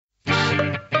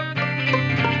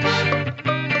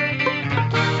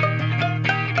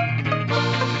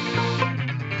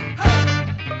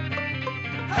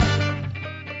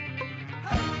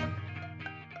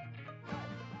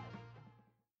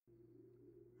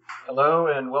Hello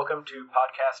and welcome to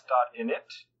podcast.init.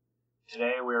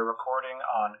 Today we're recording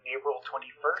on April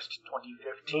 21st,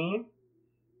 2015.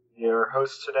 Your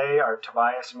hosts today are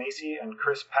Tobias, Macey, and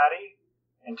Patti.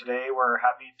 And today we're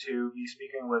happy to be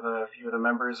speaking with a few of the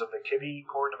members of the Kivy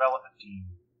core development team.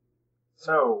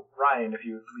 So, Ryan, if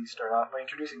you would please start off by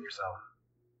introducing yourself.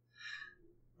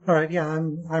 All right, yeah,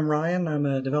 I'm Ryan. I'm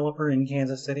a developer in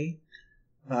Kansas City.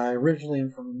 I originally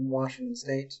am from Washington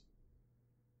State.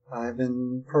 I've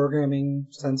been programming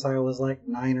since I was like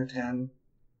 9 or 10.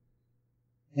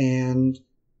 And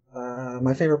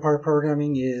my favorite part of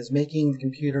programming is making the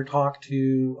computer talk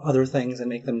to other things and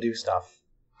make them do stuff.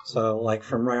 So like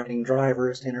from writing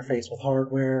drivers to interface with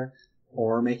hardware,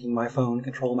 or making my phone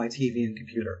control my TV and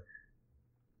computer.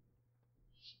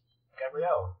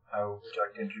 Gabrielle, would you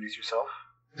like to introduce yourself?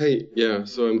 Hey, yeah,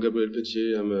 so I'm Gabriel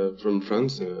Petier. I'm from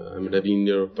France. I'm living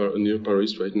near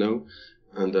Paris right now.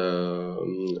 And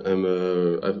I'm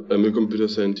a computer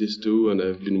scientist too, and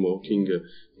I've been working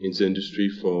in the industry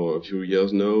for a few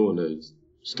years now. And I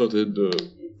started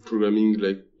programming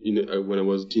when I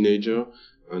was a teenager,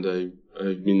 and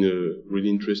I've been really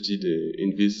interested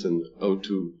in this and how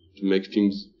to make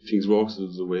things work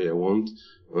the way I want.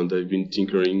 And I've been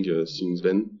tinkering since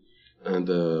then.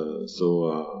 And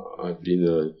so I've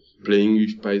been playing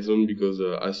with Python because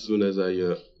as soon as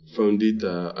I found it,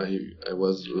 I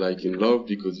was like in love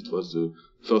because it was the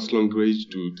first language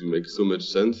to make so much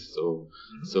sense.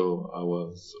 So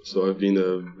I've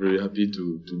been very happy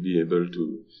to be able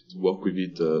to work with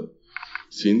it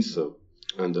since. So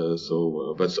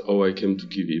that's how I came to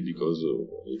Kivy, because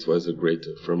it was a great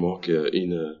framework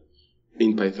in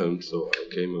Python. So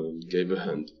I came and gave a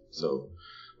hand. So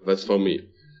that's for me.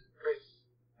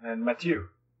 And Mathieu.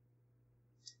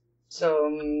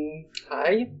 So,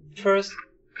 first,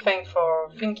 thanks for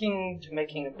thinking to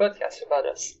making a podcast about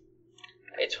us.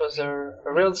 It was a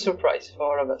real surprise for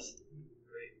all of us.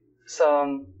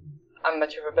 So, I'm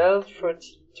Mathieu Rebel,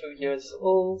 32 years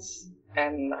old,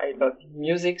 and I love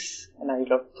music, and I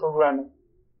love programming.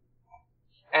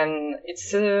 And it's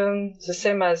the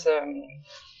same as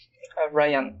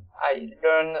Ryan. I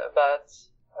learned about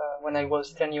when I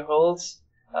was 10 years old.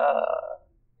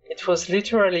 It was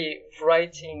literally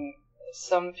writing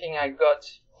something I got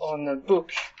on a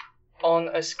book, on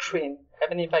a screen.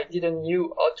 Even if I didn't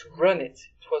know how to run it,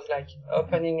 it was like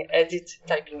opening, typing edit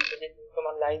in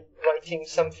command line, writing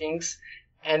some things,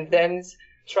 and then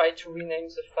try to rename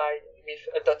the file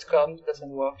with a .com,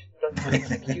 doesn't work,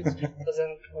 .execute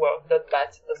doesn't work,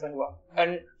 .bat doesn't work.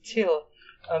 Until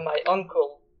my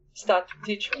uncle started to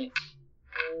teach me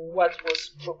what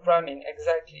was programming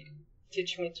exactly.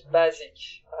 Teach me to basic,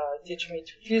 teach me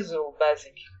to Visual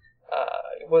Basic.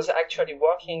 It was actually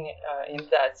working in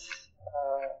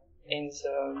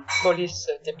the police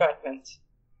department.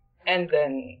 And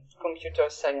then computer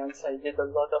science, I did a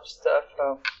lot of stuff.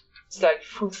 It's like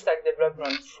full stack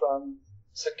development, from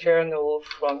the kernel,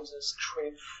 from the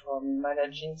script, from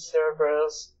managing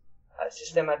servers,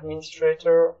 system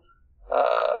administrator,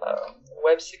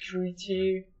 web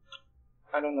security,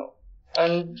 I don't know.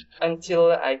 And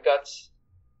until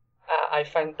I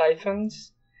find Python,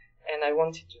 and I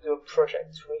wanted to do a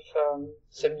project with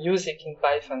some music in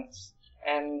Python.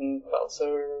 And well,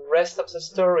 the rest of the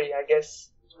story, I guess,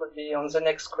 it will be on the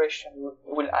next question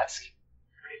we'll ask.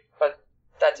 But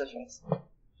that's the thing.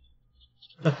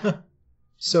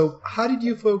 So, how did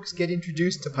you folks get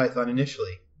introduced to Python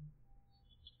initially?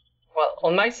 Well,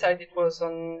 on my side, it was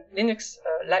on Linux,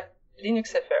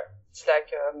 LinuxFR. It's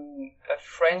like a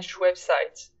French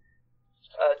website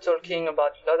talking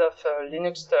about a lot of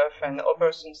Linux stuff and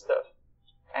open stuff.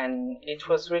 And it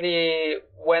was really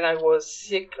when I was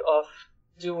sick of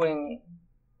doing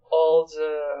all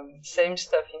the same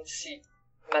stuff in C,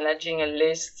 managing a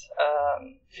list,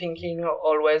 thinking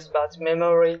always about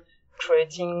memory,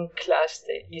 creating class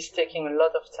is taking a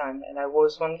lot of time. And I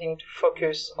was wanting to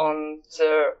focus on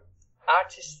the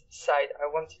artist side. I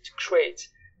wanted to create,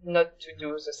 not to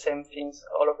do the same things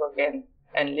all over again.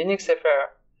 And LinuxFR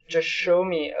just showed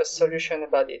me a solution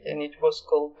about it, and it was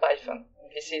called Python.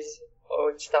 This is how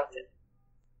it started.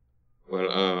 Well,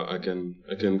 I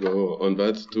can go on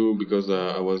that too, because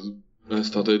I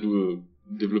started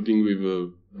developing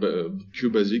with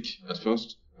QBasic at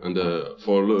first, and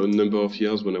for a number of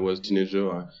years when I was a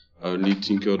teenager, I only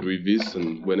tinkered with this,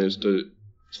 and when I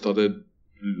started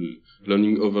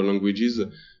learning other languages,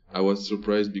 I was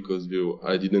surprised because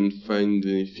I didn't find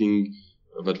anything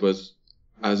that was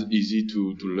as easy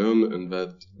to learn,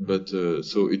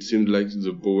 so it seemed like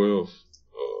the power of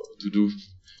to do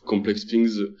complex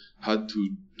things had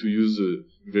to use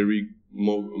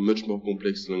much more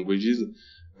complex languages,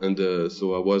 and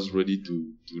so I was ready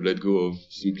to let go of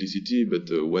simplicity. But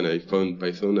when I found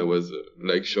Python, I was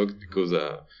shocked because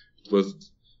it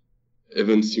was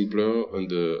even simpler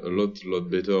and a lot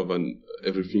better than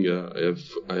everything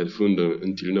I had found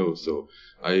until now. So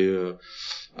I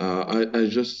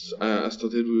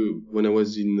started when I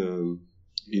was in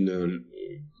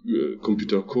a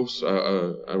computer course.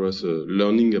 I was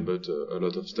learning about a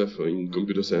lot of stuff in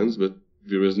computer science, but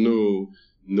there was no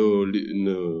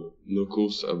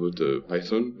course about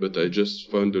Python. But I just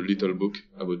found a little book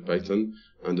about Python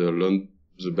and learned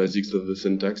the basics of the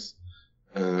syntax.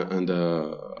 And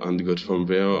got from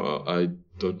there. I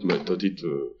taught it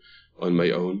on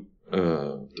my own,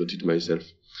 taught it myself.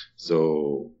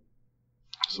 So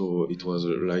it was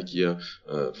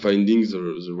finding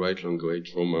the right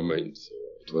language for my mind. So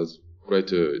it was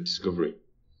quite a discovery.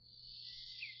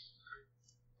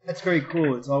 That's very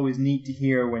cool. It's always neat to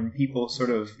hear when people sort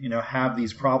of, have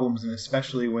these problems, and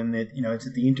especially when it's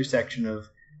at the intersection of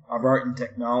art and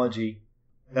technology.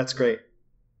 That's great.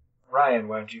 Ryan,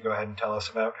 why don't you go ahead and tell us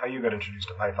about how you got introduced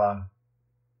to Python?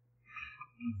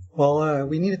 Well,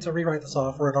 we needed to rewrite the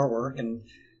software at our work, and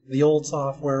the old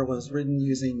software was written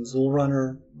using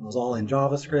Zulrunner. It was all in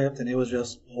JavaScript, and it was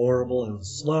just horrible. It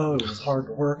was slow. It was hard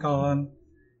to work on,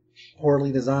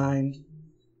 poorly designed.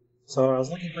 So I was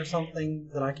looking for something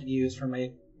that I could use for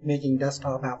making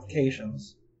desktop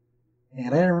applications.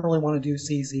 And I didn't really want to do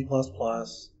C, C++. I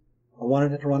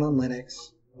wanted it to run on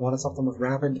Linux. I wanted something with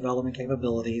rapid development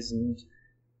capabilities, and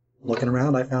looking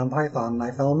around, I found Python, and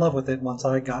I fell in love with it once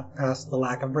I got past the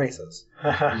lack of braces.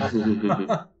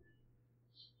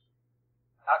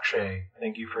 Akshay,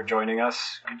 thank you for joining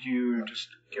us. Could you just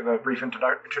give a brief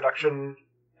introduction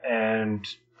and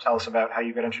tell us about how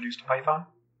you got introduced to Python?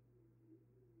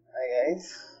 Hi guys,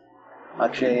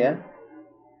 Akshay here.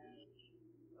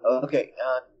 Okay,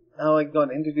 how I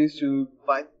got introduced to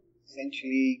Python,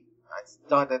 essentially I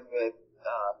started with,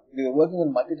 we were working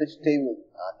on multi-touch table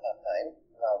at that time,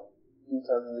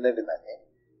 2011 I think,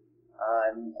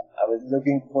 and I was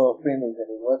looking for frameworks that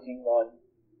were working on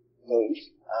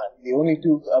those. The only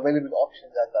two available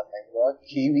options at that time were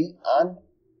Kivy and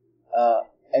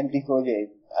MT4J.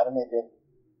 I don't know if you've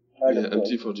heard of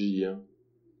those. MT4J, yeah.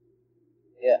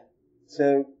 Yeah.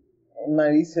 So in my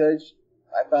research,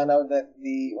 I found out that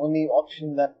the only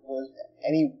option that was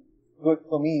any good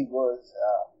for me was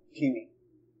Kivy.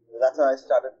 So that's how I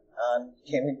started and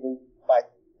came into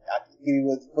Python. Actually, Kivy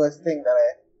was the first thing that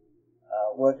I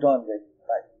worked on with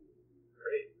Python.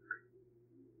 Great.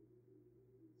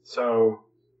 So,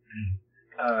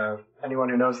 anyone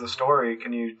who knows the story,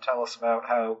 can you tell us about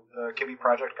how the Kivy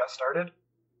project got started?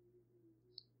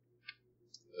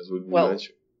 That would be nice.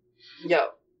 Yeah.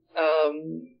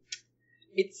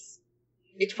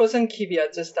 It wasn't Kivy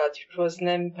at the start. It was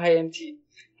named PyMT.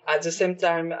 At the same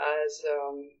time as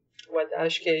what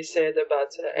HK said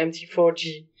about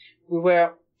MT4G, we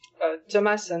were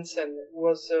Thomas Hansen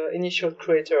was the initial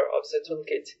creator of the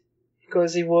toolkit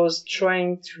because he was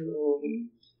trying to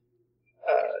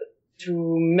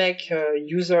make a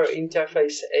user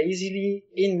interface easily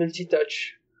in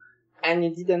multi-touch, and he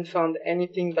didn't find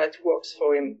anything that works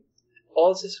for him.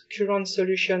 All the current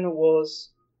solution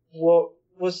was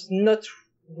not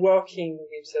working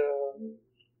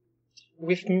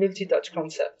with multi-touch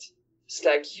concept. It's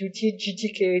like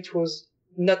GTK, it was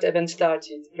not even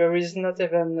started. There is not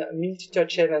even a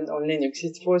multi-touch event on Linux.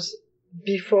 It was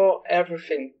before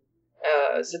everything.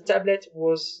 The tablet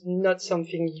was not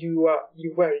something you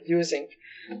were using.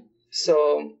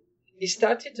 So he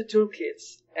started the toolkit,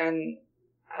 and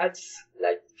at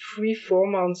like 3-4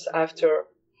 months after,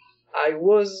 I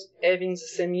was having the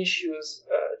same issues,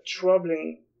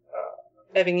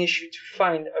 having issue to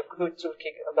find a good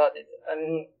toolkit about it.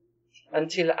 And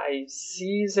until I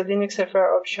see the Linux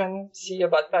FR option, see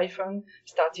about Python,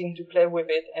 starting to play with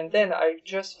it, and then I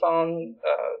just found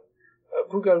a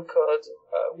Google code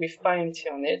with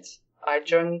PyMT on it. I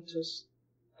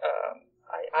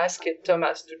asked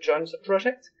Thomas to join the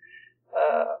project,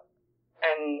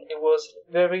 and it was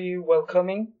very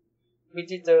welcoming. We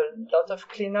did a lot of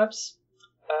cleanups.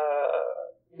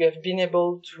 We have been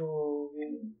able to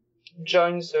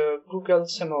join the Google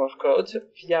Summer of Code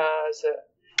via the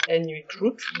NUI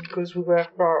group because we were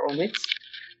part on it.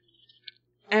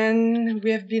 And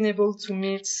we have been able to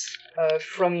meet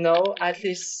from now at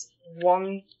least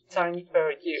one time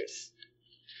per year.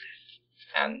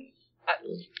 And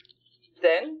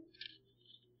then,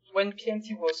 when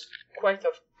PMT was quite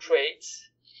great,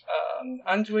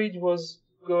 Android was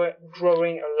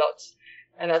growing a lot,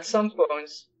 and at some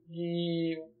point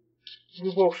we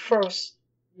were forced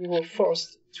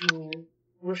to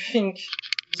rethink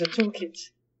the toolkit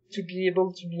to be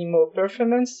able to be more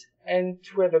performance and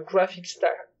to have a graphic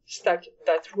stack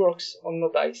that works on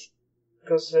mobiles.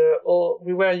 Because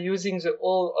we were using the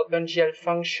old OpenGL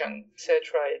function, etc.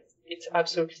 It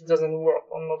absolutely doesn't work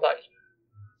on mobile.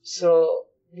 So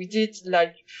we did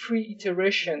like 3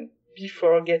 iterations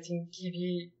before getting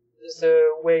Kivy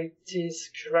the way it is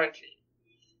currently.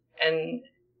 And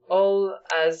all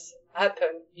has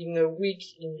happened in a week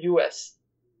in US.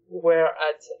 We're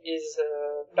at his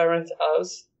parents'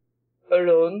 house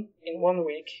alone in 1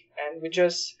 week, and we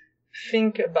just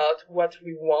think about what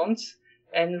we want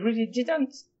and really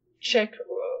didn't check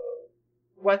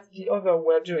what the other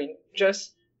were doing.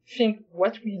 Just think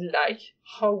what we like,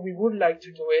 how we would like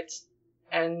to do it,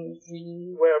 and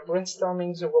we were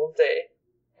brainstorming the whole day.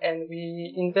 And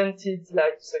we invented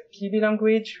like the Kivy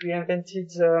language, we invented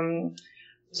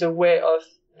the way of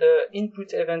the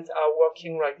input events are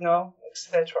working right now,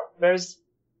 etc. There's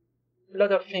a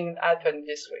lot of things happened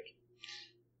this week.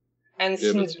 And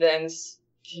since then,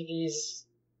 Kivy is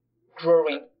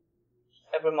growing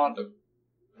every month.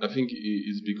 I think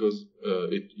it's because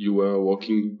you were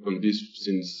working on this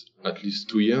since at least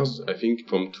 2 years, I think,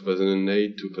 from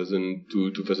 2008 to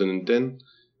 2010.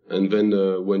 And then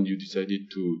when you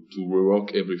decided to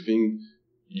rework everything,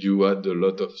 you had a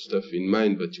lot of stuff in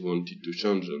mind that you wanted to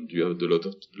change, and you had a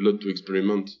lot to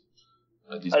experiment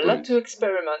at this point. A lot to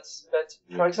experiment, but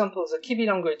for example, the Kivy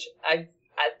language, at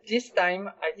this time,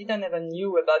 I didn't even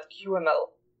knew about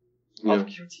QML of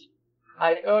Qt.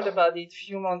 I heard about it a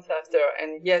few months after,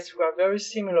 and yes, we are very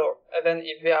similar, even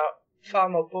if they are far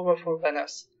more powerful than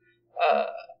us.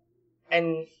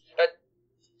 But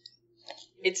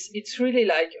it's really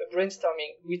like a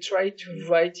brainstorming. We try to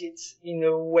write it in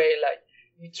a way like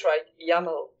we tried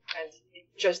YAML, and it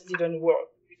just didn't work.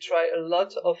 We tried a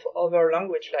lot of other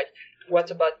language, like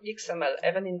what about XML?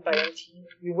 Even in Patti,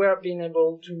 we were being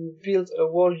able to build a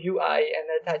whole UI and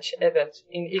attach events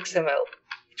in XML.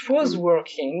 It was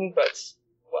working, but,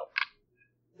 well,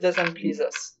 it doesn't please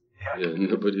us. Yeah,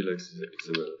 nobody likes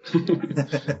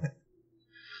XML.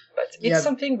 But it's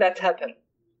something that happened.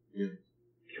 Yeah.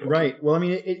 Right. Well, I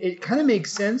mean, it kind of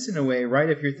makes sense in a way, right?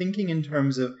 If you're thinking in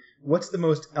terms of what's the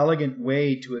most elegant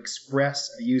way to express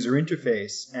a user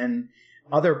interface, and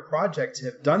other projects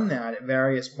have done that at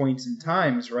various points in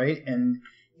times, right? And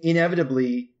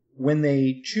inevitably, when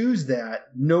they choose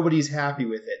that, nobody's happy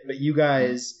with it. But you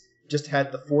guys just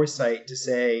had the foresight to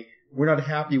say, we're not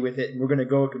happy with it, and we're going to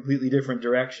go a completely different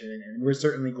direction. And we're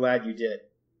certainly glad you did.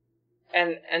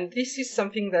 And this is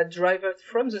something that drives us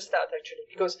from the start, actually,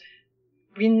 because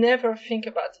we never think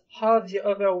about how the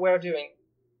other were doing.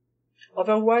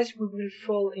 Otherwise, we will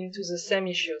fall into the same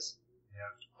issues.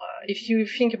 If you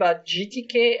think about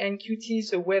GTK and Qt,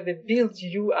 the way they build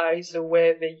UI, the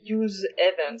way they use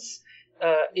events,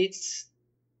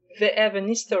 they have an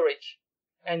historic.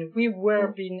 And we were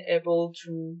being able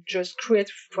to just create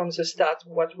from the start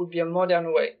what would be a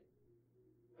modern way.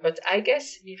 But I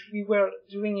guess if we were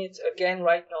doing it again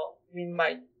right now, we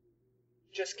might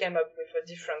just come up with a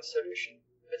different solution,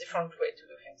 a different way to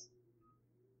do things.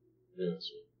 Yeah,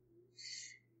 that's right.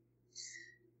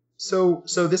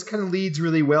 So this kind of leads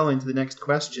really well into the next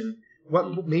question.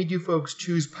 What made you folks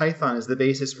choose Python as the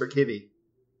basis for Kivy?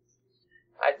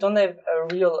 I don't have a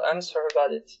real answer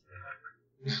about it.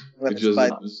 It's just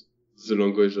the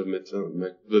language that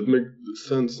makes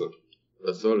sense.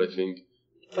 That's all, I think.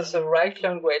 It was the right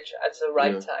language at the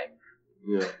right time.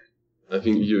 Yeah, I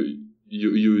think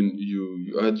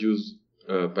you had used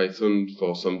Python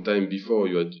for some time before.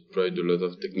 You had tried a lot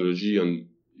of technology, and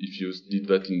if you did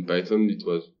that in Python, it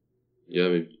was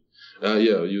maybe.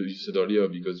 You said earlier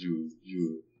because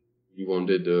you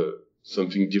wanted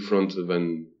something different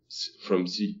than from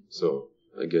C. So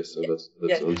I guess that's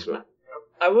the answer.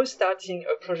 I was starting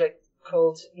a project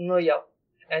called Noya,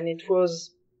 and it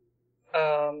was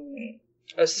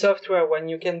a software when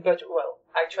you can put,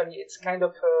 actually it's kind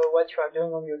of what you are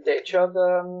doing on your day job,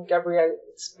 Gabriel.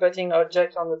 It's putting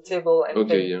object on the table and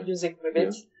playing music with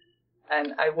it.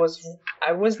 And I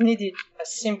was needed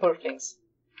as simple things.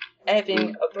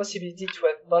 Having a possibility to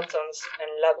have buttons and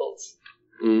labels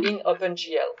in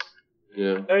OpenGL.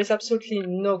 Yeah. There is absolutely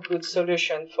no good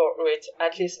solution for it,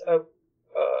 at least a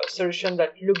solution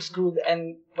that looks good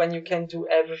and when you can do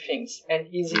everything and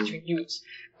easy to use.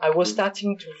 I was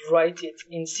starting to write it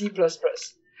in C++.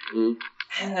 And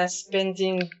I'm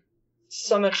spending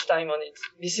so much time on it.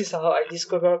 This is how I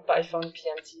discovered Python,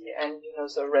 PNT, and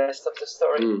the rest of the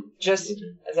story. Just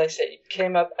as I say, it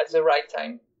came up at the right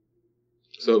time.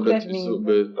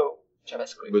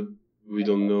 JavaScript. But we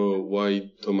don't know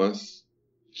why Thomas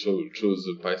chose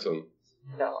Python.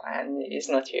 No, and he's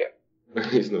not here.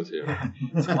 He's not here.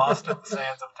 He's lost in the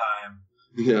sands of time.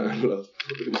 Yeah, lost.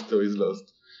 History is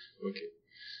lost. Okay.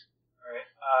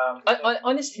 All right.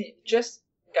 Honestly, just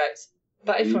guys,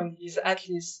 Python is at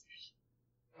least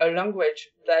a language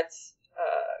that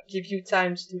give you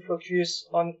time to focus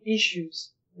on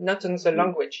issues, not on the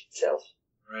language itself.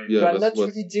 Right. Yeah, You are not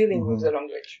really dealing with the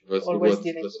language. That's Always what,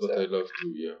 dealing that's with what the... I love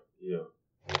too, yeah. Yeah,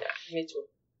 me too.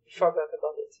 Forgot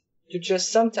about it. You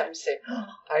just sometimes say, oh,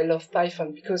 I love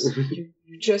Python, because you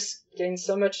just gain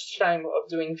so much time of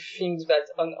doing things that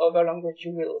on other language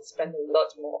you will spend a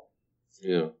lot more.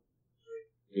 Yeah.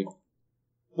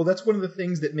 Well, that's one of the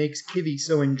things that makes Kivy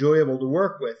so enjoyable to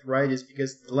work with, right? Is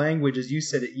because the language, as you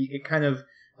said, it kind of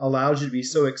allows you to be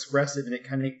so expressive, and it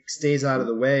kind of stays out of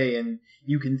the way, and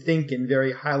you can think in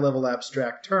very high-level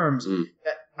abstract terms.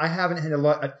 That I haven't had a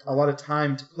lot of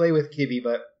time to play with Kivy,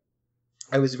 but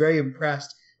I was very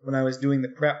impressed when I was doing the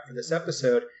prep for this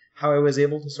episode, how I was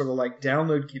able to sort of like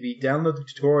download Kivy, download the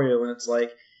tutorial, and it's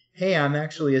like, hey, I'm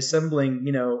actually assembling,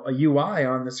 a UI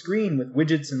on the screen with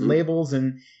widgets and labels,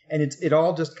 and it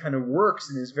all just kind of works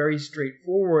and is very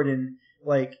straightforward, and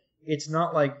like it's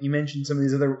not like you mentioned some of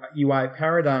these other UI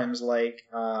paradigms like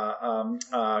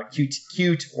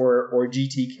Qt or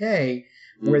GTK,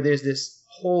 where there's this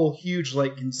whole huge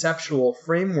like conceptual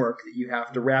framework that you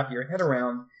have to wrap your head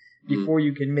around before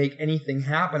you can make anything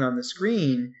happen on the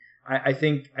screen. I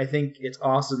think it's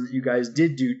awesome that you guys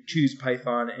did choose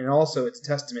Python, and also it's a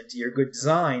testament to your good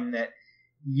design that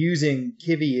using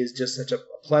Kivy is just such a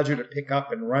pleasure to pick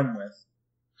up and run with.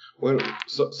 Well,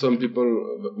 some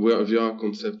people, there are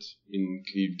concepts in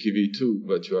Kivy too,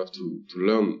 but you have to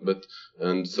learn.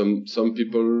 And some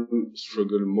people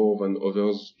struggle more than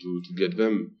others to get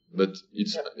them. But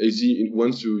it's easy,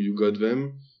 once you got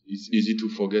them, it's easy to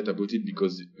forget about it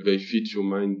because they fit your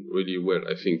mind really well,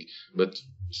 I think. But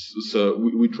so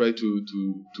we try to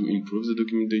improve the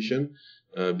documentation,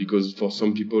 because for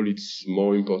some people it's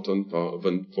more important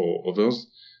than for others.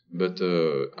 But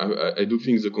I do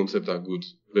think the concepts are good.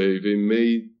 They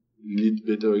may need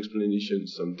better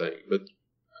explanations sometimes, but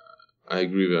I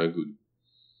agree they are good.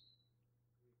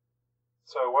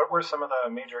 So what were some of the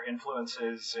major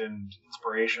influences and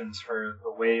inspirations for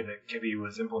the way that Kivy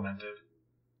was implemented?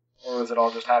 Or was it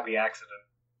all just happy accident?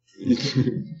 It's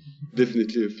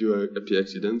definitely a few happy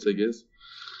accidents, I guess.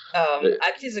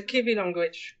 At least the Kivy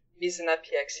language is an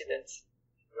happy accident.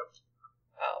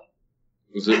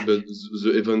 But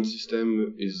the event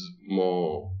system is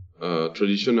more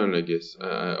traditional, I guess.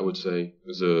 I would say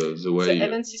the way. The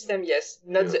event system, yes,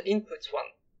 not the input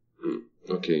one.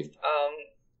 Okay.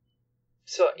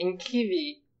 So in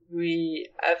Kivy, we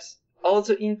have all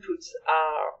the inputs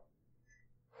are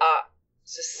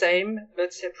the same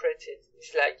but separated.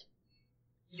 It's like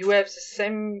you have the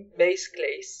same base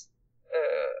class,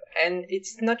 and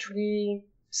it's not really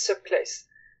subclass.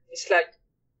 It's like,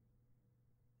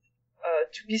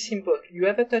 to be simple, you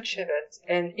have a touch event,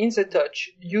 and in the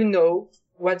touch, you know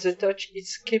what the touch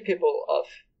is capable of.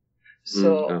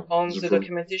 So on the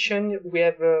documentation, we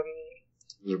have the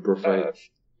profile.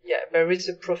 There is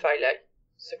a profile. Like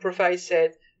the profile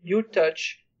said, your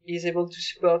touch is able to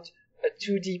support a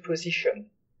 2D position,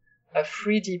 a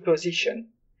 3D position,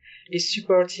 is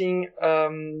supporting a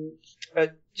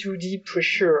 2D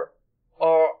pressure,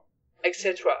 or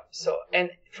etc. So,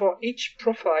 and for each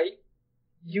profile,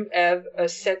 you have a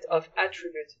set of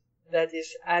attributes that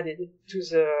is added to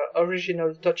the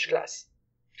original touch class.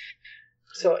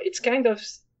 So it's kind of,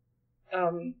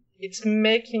 it's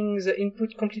making the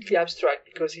input completely abstract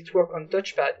because it works on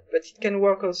touchpad, but it can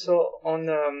work also on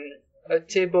a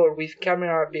table with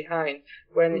camera behind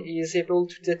when it is able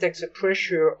to detect the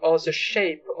pressure or the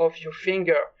shape of your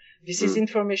finger. This is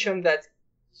information that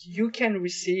you can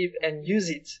receive and use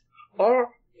it,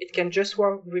 or it can just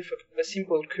work with a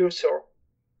simple cursor.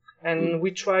 And we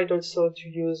tried also to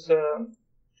use,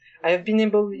 I have been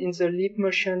able in the Leap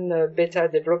Motion beta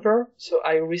developer, so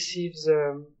I received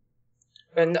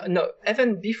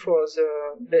even before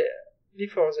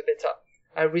the beta,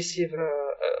 I received a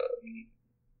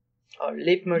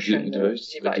Leap Motion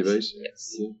device.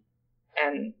 Yes. Yeah.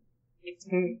 And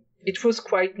it was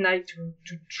quite nice to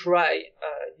try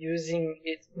using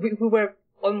it. We were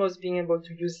almost being able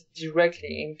to use it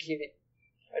directly in Kivy.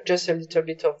 Just a little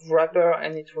bit of wrapper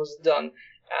and it was done.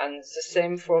 And the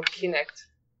same for Kinect.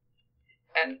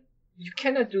 And you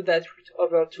cannot do that with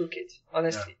other toolkit,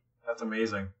 honestly. Yeah, that's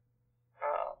amazing.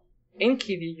 In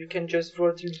Kivy, you can just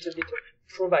vote a little bit of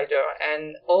provider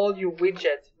and all your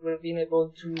widgets will be able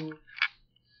to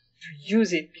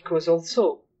use it, because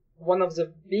also one of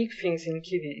the big things in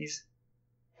Kivy is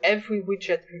every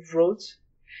widget we wrote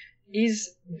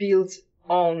is built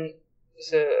on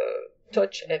the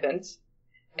touch event,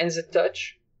 and the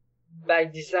touch, by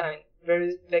design,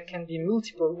 there can be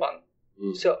multiple ones.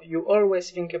 So you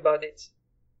always think about it.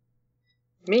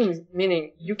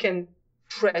 Meaning you can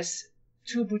press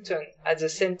 2 buttons at the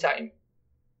same time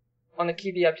on a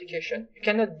Kivy application. You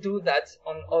cannot do that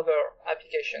on other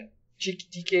applications.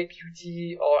 GDK,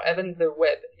 Qt, or even the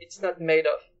web. It's not made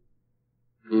of.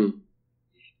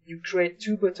 You create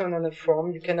 2 buttons on a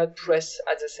form, you cannot press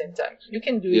at the same time. You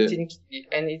can do it in Kivy,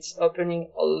 and it's opening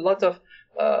a lot of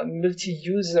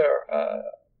multi-user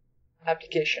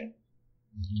application.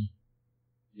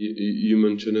 You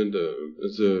mentioned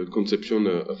the conception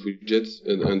of widgets,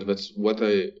 and that's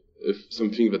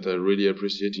something that I really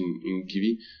appreciate in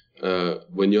Kivy.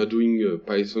 When you're doing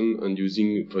Python and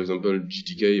using, for example,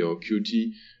 GTK or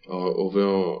Qt or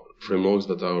other frameworks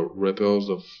that are wrappers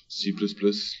of C++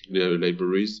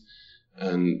 libraries,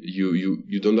 and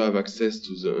you don't have access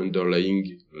to the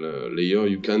underlying layer,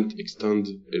 you can't extend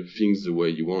things the way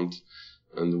you want.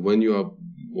 And when you are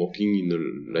working in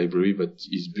a library that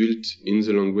is built in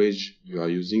the language you are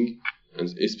using, and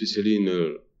especially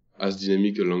in as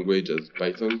dynamic a language as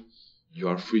Python, you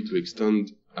are free to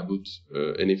extend about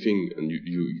anything, and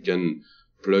you can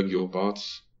plug your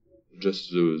parts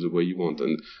just the way you want.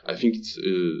 And I think it's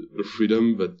a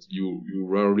freedom that you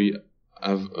rarely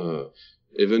have,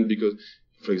 even because,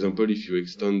 for example, if you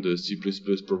extend the C++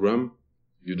 program,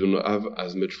 you don't have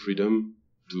as much freedom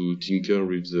to tinker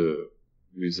with the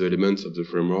elements of the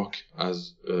framework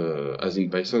as in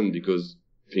Python, because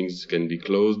things can be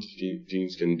closed,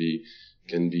 things can be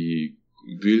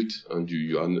built, and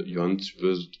you aren't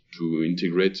supposed to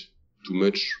integrate too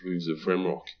much with the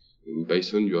framework. In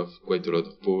Python, you have quite a lot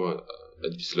of power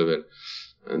at this level,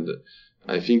 and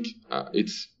I think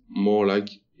it's more like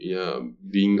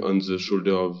being on the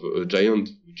shoulder of a giant,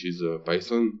 which is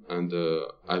Python, and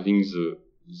having the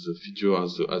feature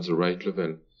at the right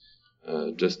level,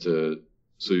 just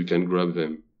so you can grab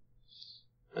them.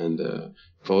 And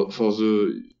for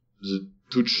the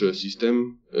touch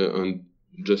system, and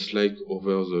just like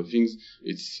over the things,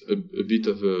 it's a bit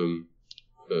of a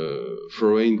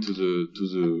foreign to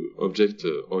the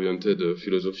object-oriented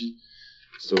philosophy.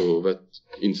 So that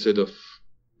instead of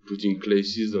putting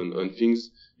classes on things,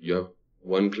 you have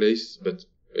one class, but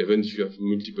even if you have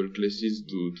multiple classes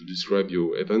to describe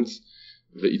your events,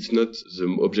 it's not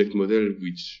the object model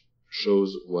which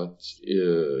shows what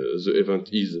the event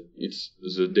is. It's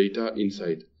the data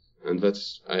inside, and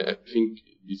that's I think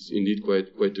it's indeed quite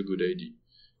a good idea,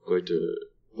 quite a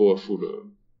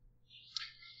powerful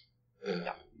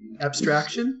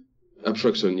abstraction.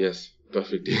 Abstraction, yes,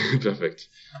 perfect.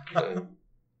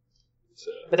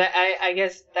 But I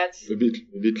guess that's a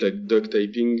bit like duct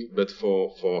typing, but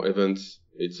for events.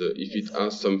 It's if it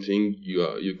has something,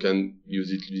 you can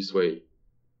use it this way.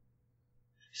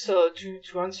 So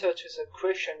to answer to the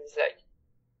question is like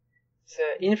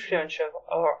the influence of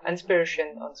or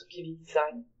inspiration on the Kivy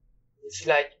design. It's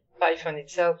like Python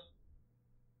itself.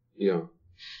 Yeah,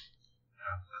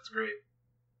 that's great.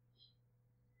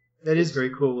 That is very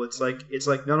cool. It's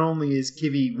like not only is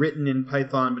Kivy written in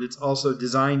Python, but it's also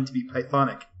designed to be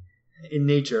Pythonic in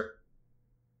nature.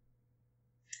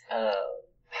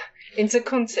 In the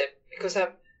concept, because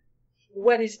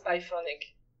what is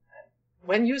Pythonic?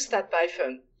 When you start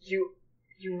Python, you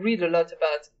read a lot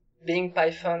about being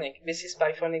Pythonic. This is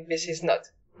Pythonic, this is not.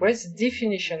 Where's the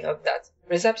definition of that?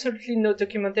 There's absolutely no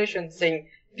documentation saying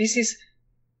this is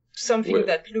something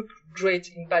that looks great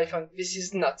in Python, this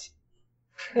is not.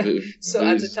 So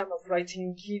at the time of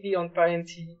writing Kivy on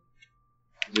Parenti,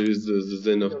 there is the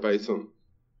Zen of Python.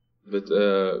 But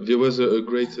there was a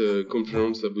great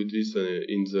conference about this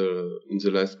in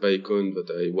the last PyCon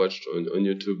that I watched on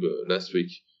YouTube last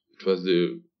week. It was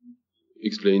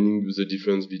explaining the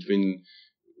difference between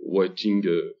writing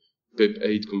PEP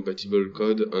 8 compatible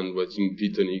code and writing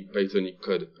Pythonic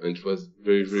code, and it was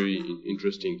very, very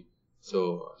interesting.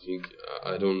 So I think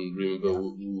I don't remember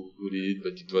who did it,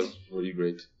 but it was really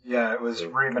great. Yeah, it was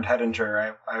Raymond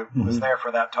Hedinger. I was there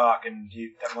for that talk, and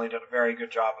he definitely did a very good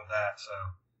job of that. So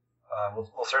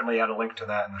we'll certainly add a link to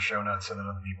that in the show notes so that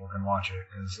other people can watch it,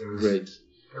 because it was great.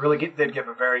 It really did give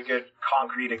a very good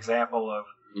concrete example of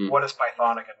what is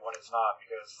Pythonic and what is not.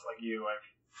 Because like you,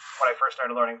 when I first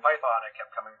started learning Python, I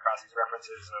kept coming across these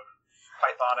references of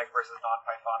Pythonic versus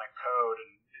non-Pythonic code,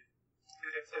 and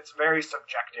it's very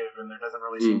subjective, and there doesn't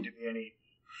really seem to be any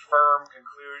firm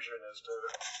conclusion as to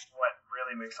what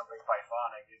really makes something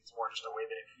Pythonic. It's more just a way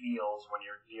that it feels when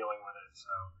you're dealing with it.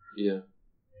 So yeah,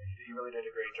 he really did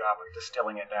a great job of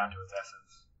distilling it down to its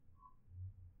essence.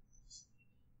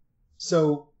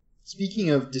 So speaking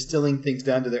of distilling things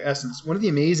down to their essence, one of the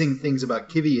amazing things about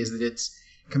Kivy is that it's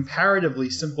comparatively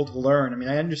simple to learn. I mean,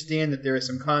 I understand that there are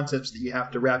some concepts that you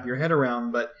have to wrap your head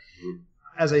around, but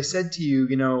as I said to you,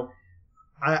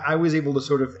 I was able to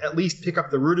sort of at least pick up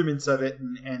the rudiments of it,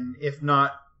 and if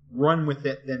not run with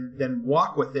it, then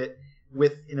walk with it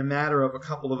in a matter of a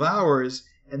couple of hours.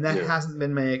 And that hasn't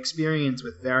been my experience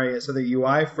with various other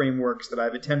UI frameworks that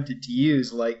I've attempted to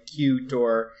use, like Qt,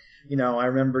 or I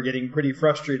remember getting pretty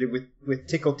frustrated with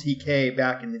Tickle TK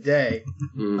back in the day.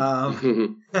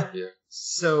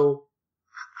 So,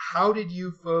 how did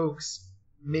you folks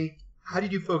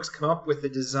come up with a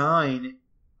design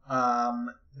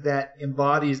that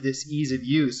embodies this ease of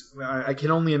use? I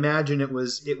can only imagine it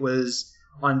was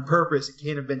on purpose. It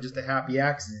can't have been just a happy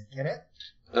accident, can it?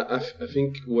 I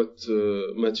think what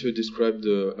Mathieu described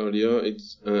earlier,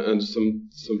 it's and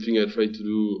something I try to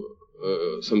do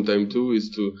sometime too, is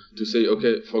to say,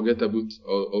 okay, forget about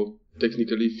how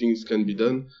technically things can be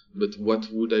done, but what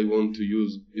would I want to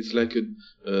use? It's like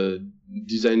a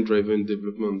design-driven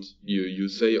development. You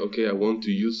say, okay, I want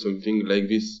to use something like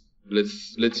this.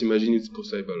 Let's imagine it's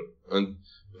possible, and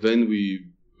then you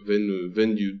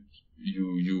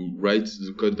write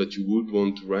the code that you would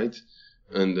want to write,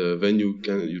 and then you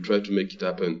try to make it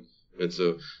happen. And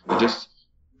so just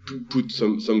put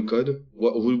some code.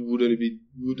 Wouldn't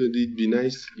it be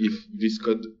nice if this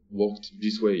code worked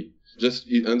this way?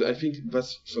 And I think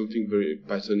that's something very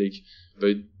Pythonic.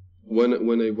 But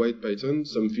when I write Python,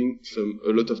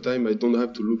 a lot of time I don't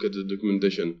have to look at the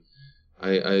documentation.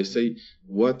 I say,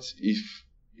 what if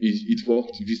it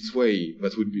worked this way?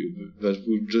 That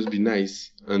would just be nice.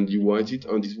 And you write it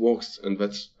and it works. And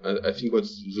I think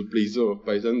what's the pleasure of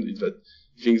Python is that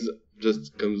things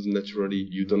just comes naturally.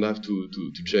 You don't have to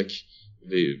check.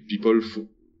 The people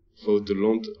thought a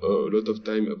lot of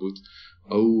time about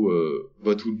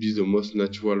what would be the most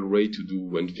natural way to do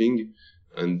one thing,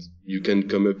 and you can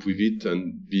come up with it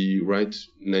and be right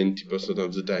 90%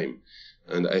 of the time.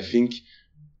 And I think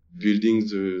building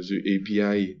the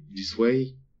API this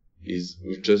way is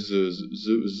just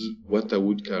what I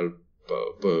would call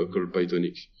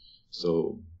Pythonic.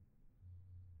 So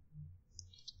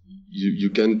you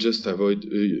can just avoid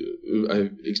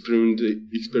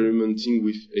experimenting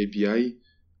with API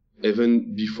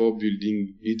even before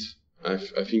building it. I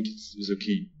think it's the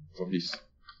key for this.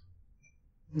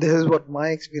 This is what my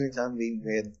experience has been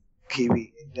with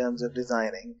Kivy in terms of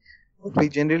designing. What we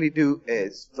generally do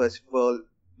is, first of all,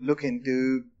 look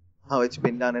into how it's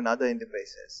been done in other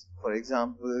interfaces. For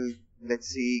example, let's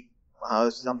see how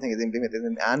something is implemented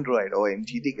in Android or in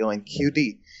GT or in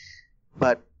Qt.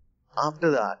 But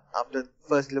after that, after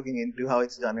first looking into how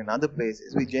it's done in other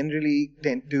places, we generally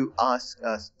tend to ask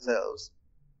ourselves,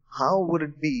 how would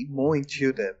it be more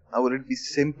intuitive? How would it be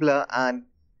simpler? And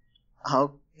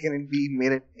how can it be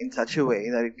made in such a way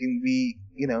that it can be,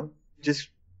 just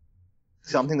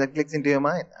something that clicks into your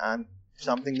mind and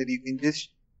something that you can just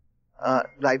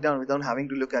write down without having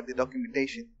to look at the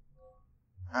documentation.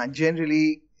 And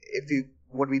generally,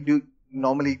 what we do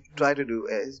normally try to do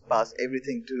is pass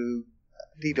everything to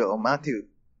Tito or Matthew,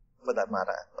 for that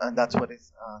matter, and that's what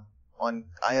is on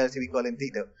IRC we call him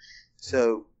Tito.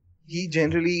 So he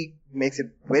generally makes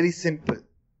it very simple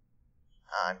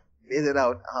and lays it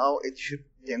out how it should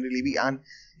generally be, and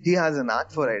he has an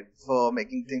art for it, for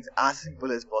making things as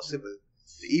simple as possible.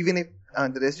 So even if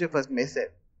the rest of us miss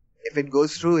it, if it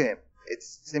goes through him,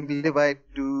 it's simplified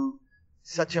to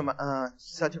such a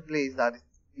place that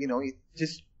it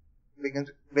just becomes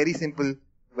very simple,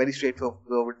 very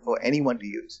straightforward for anyone to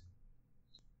use.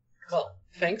 Well,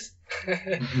 thanks.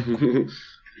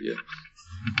 Yeah.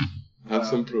 Have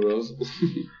some pros.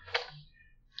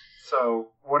 So,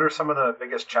 what are some of the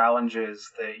biggest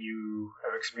challenges that you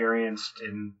have experienced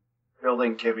in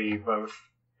building Kivy, both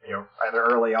either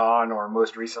early on or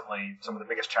most recently? Some of the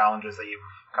biggest challenges that you've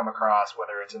come across,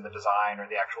 whether it's in the design or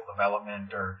the actual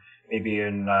development, or maybe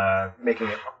in making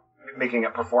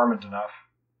it performant enough.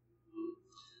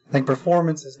 I think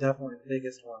performance is definitely the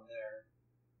biggest one there.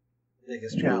 The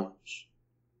biggest challenge.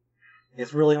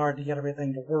 It's really hard to get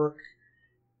everything to work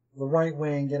the right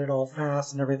way and get it all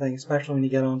fast and everything, especially when you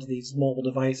get onto these mobile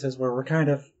devices where we're kind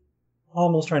of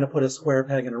almost trying to put a square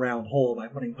peg in a round hole by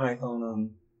putting Python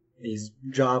on these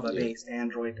Java-based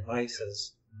Android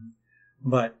devices.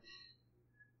 But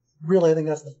really, I think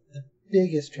that's the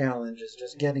biggest challenge, is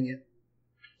just getting it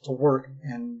to work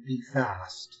and be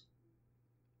fast.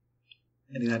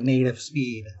 Getting that native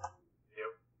speed.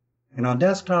 Yep. And on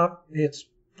desktop, it's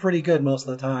pretty good most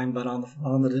of the time, but on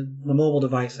the mobile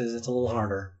devices, it's a little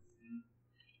harder.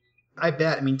 I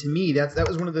bet. I mean, to me, that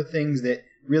was one of the things that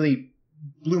really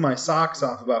blew my socks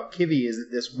off about Kivy is that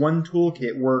this one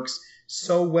toolkit works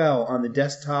so well on the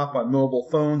desktop, on mobile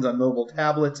phones, on mobile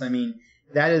tablets. I mean,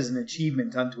 that is an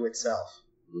achievement unto itself.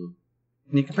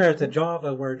 And you compare it to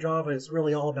Java, where Java is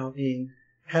really all about being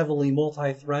heavily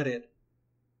multi-threaded.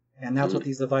 And that's what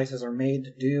these devices are made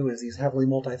to do, is these heavily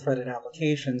multi-threaded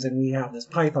applications, and we have this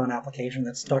Python application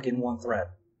that's stuck in one thread.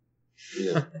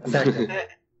 Yeah.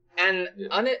 And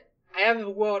on it, I have a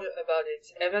word about it.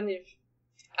 Even if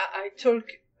I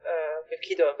talked with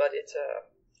Kido about it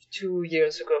 2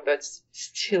 years ago, but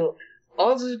still,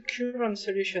 all the current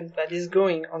solutions that is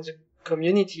going on the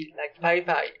community, like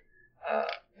PyPy,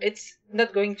 it's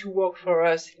not going to work for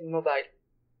us in mobile.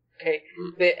 Okay,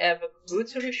 they have a good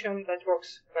solution that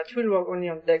will work only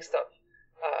on desktop.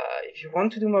 If you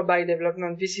want to do mobile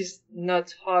development, this is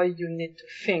not how you need to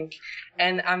think.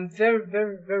 And I'm very,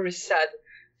 very, very sad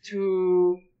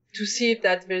to see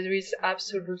that there is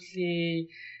absolutely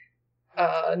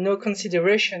no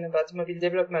consideration about mobile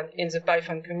development in the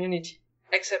Python community,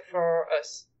 except for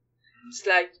us. It's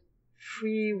like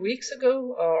 3 weeks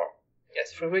ago,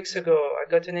 I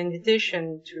got an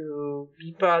invitation to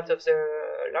be part of the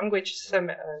language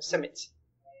summit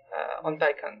on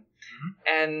Python.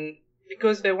 And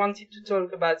because they wanted to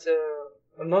talk about the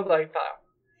mobile part,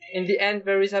 in the end,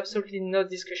 there is absolutely no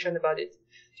discussion about it.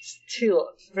 Still,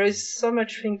 there is so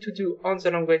much thing to do on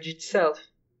the language itself.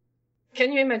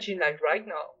 Can you imagine, like right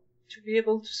now, to be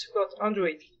able to support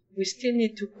Android, we still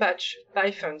need to patch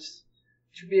Pythons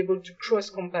to be able to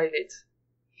cross-compile it.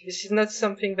 This is not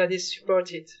something that is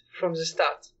supported from the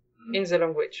start in the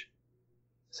language.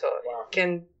 So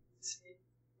it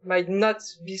might not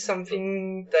be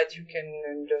something that you can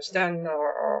understand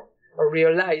or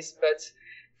realize, but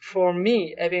for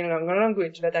me, having a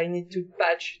language that I need to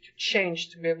patch, to change,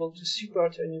 to be able to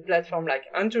support a new platform like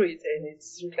Android, and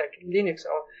it's like Linux,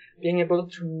 or being able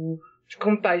to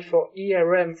compile for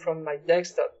ERM from my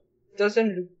desktop,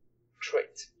 doesn't look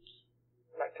great.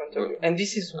 And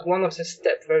this is one of the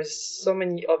steps. There is so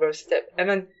many other steps. And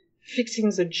then fixing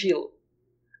the GIL.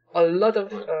 A lot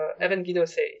of, even Guido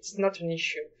say, it's not an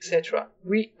issue, etc.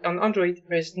 On Android,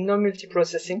 there is no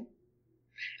multiprocessing,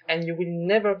 and you will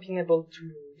never be able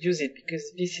to use it,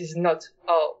 because this is not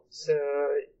how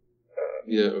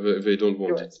they don't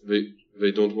want it.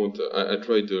 They don't want. I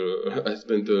tried. I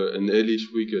spent an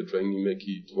hellish week trying to make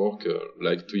it work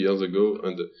like 2 years ago,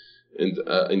 and in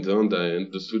the end I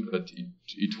understood that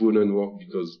it wouldn't work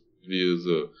because there's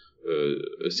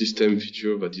a system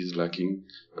feature that is lacking,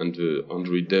 and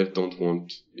Android dev don't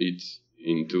want it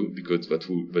into, because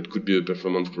that could be a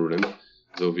performance problem.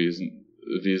 So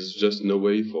there's just no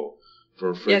way for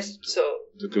threads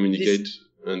to communicate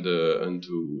and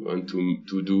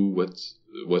to do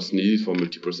what's needed for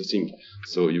multiprocessing.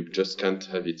 So you just can't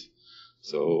have it.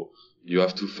 So you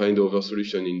have to find other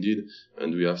solution indeed,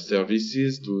 and we have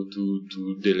services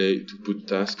to delay, to put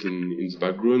tasks in the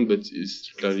background, but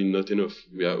it's clearly not enough.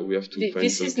 We have to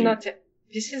find something.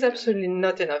 This is absolutely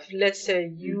not enough. Let's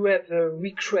say you have a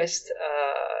request,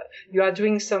 you are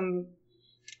doing some,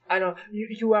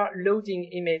 you are loading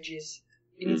images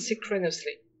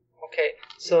asynchronously. Okay,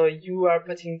 so you are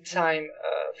putting time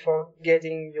for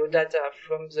getting your data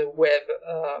from the web,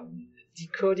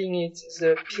 decoding it,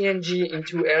 the PNG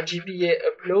into RGBA,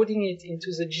 uploading it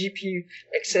into the GPU,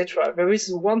 etc. There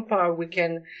is one part we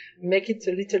can make it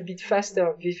a little bit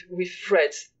faster with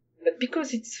threads, but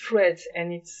because it's threads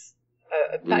and it's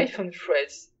Python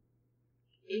threads,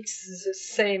 it's the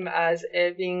same as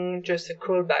having just a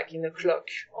callback in a clock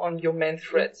on your main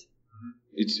thread.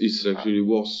 It's actually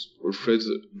worse. Threads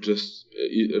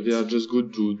they are just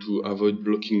good to avoid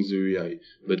blocking the UI,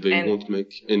 but they won't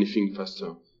make anything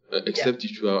faster. Except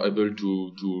if you are able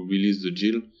to release the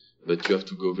GIL, but you have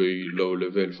to go very low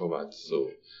level for that.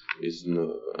 So it's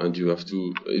no, and you have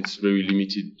to. It's very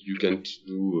limited. You can't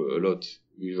do a lot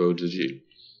without the GIL.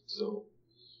 So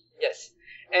yes,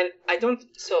 and I don't.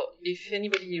 So if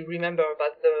anybody remember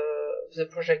about the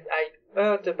project, I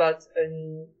heard about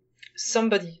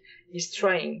somebody is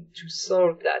trying to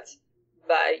solve that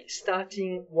by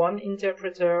starting one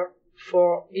interpreter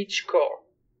for each core.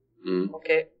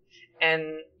 Okay.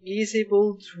 And is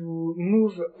able to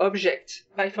move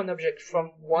Python object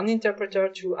from one interpreter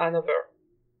to another.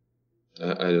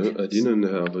 I didn't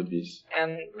know about this.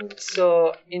 And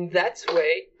so in that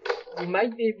way, you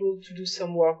might be able to do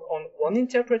some work on one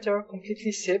interpreter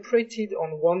completely separated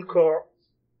on one core,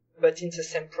 but in the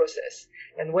same process.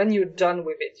 And when you're done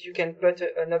with it, you can put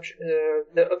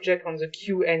the object on the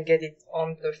queue and get it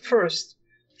on the first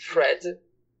thread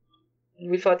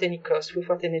without any cost,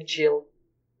 without any GIL.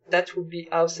 That would be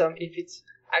awesome if it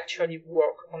actually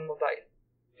work on mobile.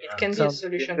 it can be a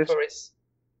solution for it.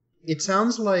 It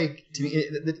sounds like to me,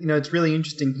 it's really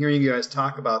interesting hearing you guys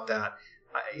talk about that.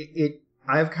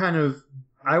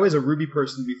 I was a Ruby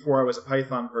person before I was a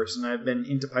Python person. I've been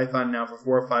into Python now for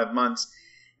 4 or 5 months,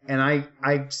 and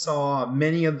I saw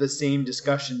many of the same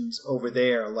discussions over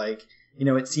there. Like,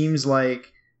 it seems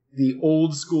like the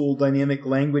old school dynamic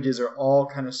languages are all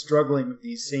kind of struggling with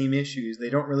these same issues. They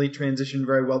don't really transition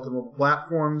very well to mobile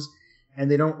platforms,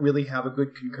 and they don't really have a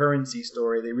good concurrency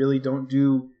story. They really don't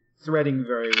do threading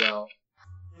very well.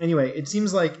 Anyway, it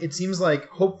seems like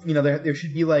hope there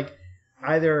should be like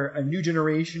either a new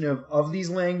generation of these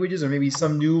languages or maybe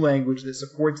some new language that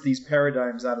supports these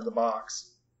paradigms out of the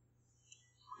box.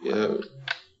 Yeah,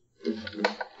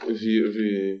 if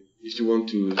you want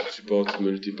to support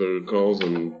multiple cores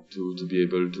and to be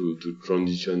able to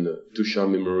transition to share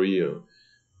memory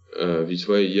this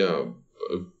way,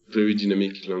 very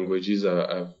dynamic languages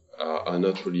are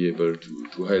not really able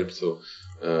to help. So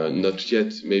not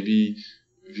yet. Maybe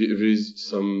there is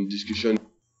some discussion.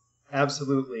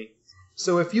 Absolutely.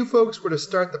 So if you folks were to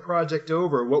start the project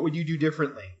over, what would you do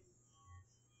differently?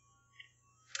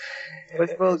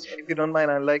 First of all, if you don't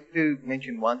mind, I'd like to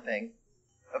mention one thing.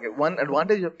 Okay, one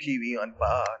advantage of Kivy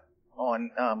on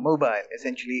mobile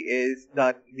essentially is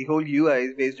that the whole UI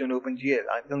is based on OpenGL.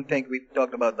 I don't think we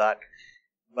talked about that,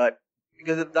 but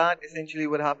because of that, essentially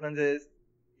what happens is,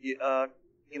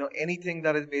 anything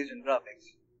that is based on graphics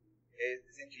is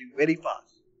essentially very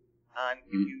fast. And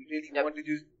if you really want to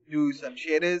just do some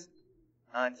shaders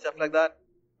and stuff like that,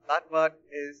 that part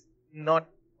is not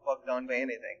bogged down by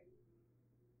anything.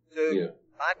 So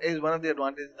that is one of the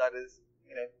advantages that is,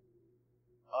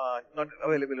 not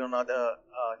available on other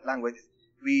languages.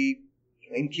 We,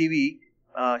 in Kivy,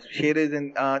 shaders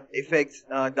and effects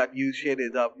that use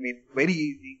shaders are made very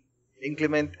easy.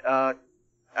 Inclement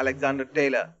Alexander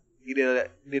Taylor, he did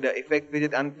an effect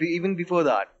widget, and even before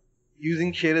that,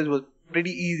 using shaders was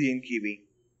pretty easy in Kivy.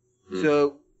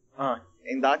 So,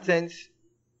 in that sense,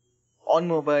 on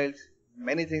mobiles,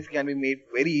 many things can be made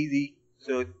very easy.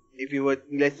 So, if you were,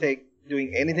 let's say,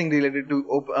 doing anything related to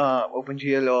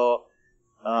OpenGL or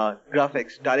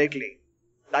graphics directly,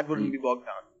 that wouldn't be bogged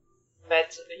down.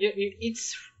 But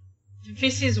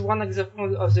this is one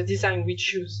example of the design we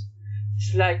choose.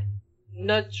 It's like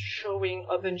not showing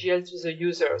OpenGL to the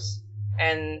users,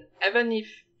 and even if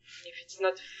it's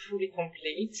not fully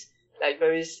complete, like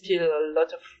there is still a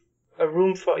lot of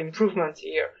room for improvement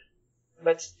here.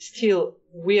 But still,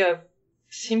 we have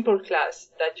simple class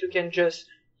that you can just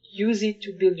use it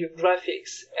to build your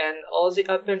graphics, and all the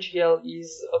OpenGL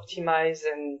is optimized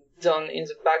and done in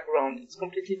the background. It's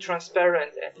completely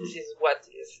transparent, and this is what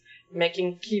is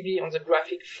making Kivy on the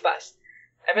graphic fast.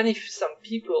 Even if some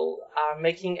people are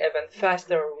making even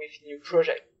faster with new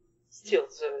project, still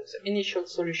the initial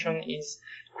solution is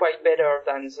quite better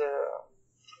than the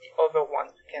other one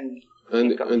can be.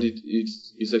 And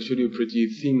it's actually a pretty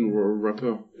thin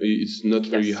wrapper. It's not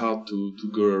very hard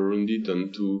to go around it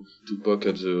and to poke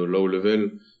at the low level.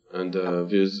 And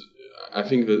I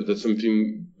think that's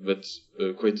something that's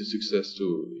quite a success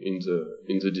too in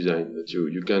the design, that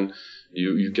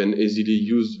you can easily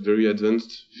use very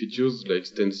advanced features like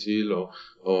stencil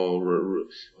or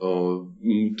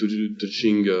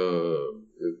touching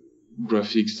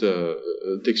graphics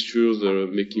textures,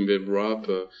 making them wrap.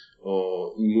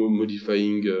 Or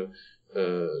modifying,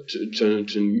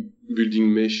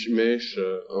 building mesh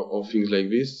or things like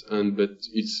this, but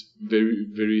it's very,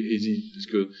 very easy,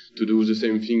 because to do the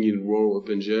same thing in raw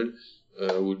OpenGL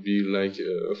would be like,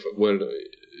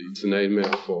 it's a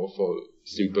nightmare for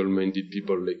simple-minded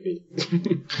people like me.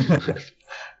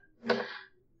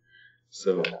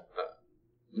 So.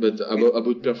 But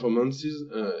about performances,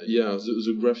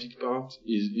 the graphic part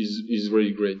is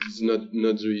really great. It's not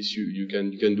the issue. You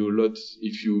can do a lot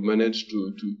if you manage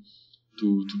to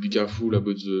be careful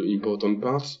about the important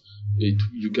parts.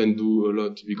 You can do a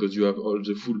lot because you have all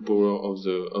the full power of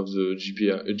the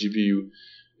GPU.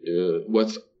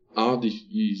 What's hard is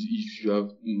if you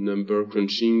have number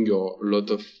crunching or a lot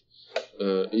of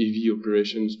heavy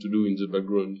operations to do in the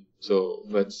background. So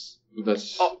that's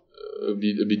a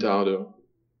bit harder.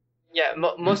 Yeah,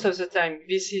 most of the time,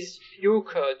 this is your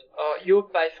code or your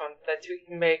Python that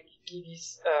will make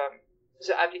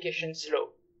the application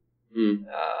slow.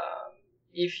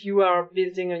 If you are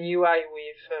building an UI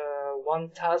with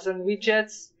 1,000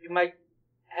 widgets, you might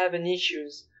have an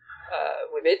issues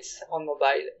with it on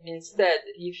mobile. Instead,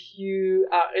 if you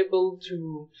are able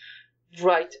to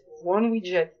write one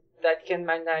widget that can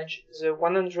manage the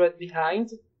 100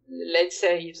 behind, let's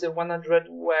say if the 100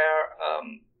 were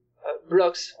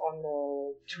blocks on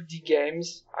 2D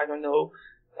games, I don't know,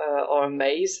 or a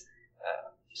maze,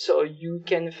 so you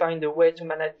can find a way to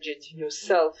manage it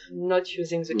yourself, not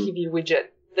using the Kivy widget.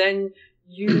 Then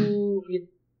you will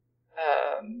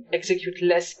execute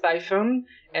less Python,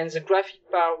 and the graphic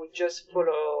part will just follow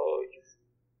you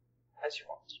as you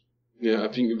want. Yeah,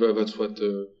 I think that's what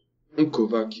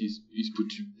Kovac is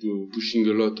pushing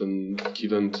a lot on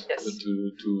Kivant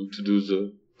to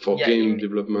do for game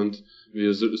development.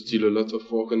 There's still a lot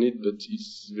of work on it, but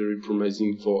it's very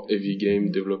promising for heavy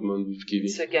game development with Kivy.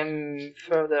 It's a game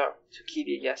further to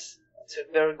Kivy, yes. It's a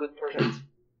very good project.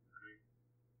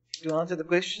 To answer the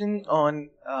question on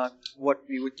what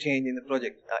we would change in the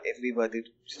project if we were to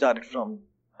start it from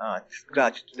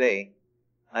scratch today,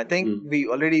 I think we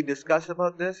already discussed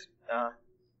about this.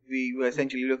 We were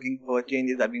essentially looking for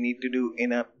changes that we need to do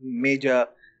in a major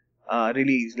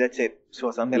release, let's say,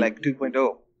 so something like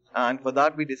 2.0. And for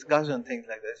that, we discussed on things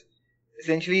like this.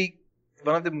 Essentially,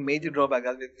 one of the major drawbacks,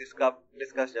 as we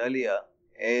discussed earlier,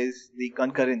 is the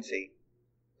concurrency.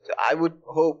 So I would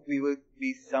hope we would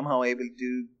be somehow able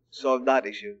to solve that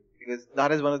issue, because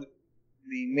that is one of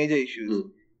the major issues.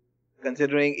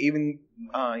 Considering even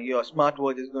your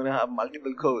smartwatch is going to have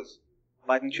multiple cores,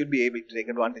 Python should be able to take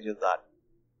advantage of that.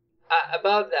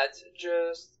 About that,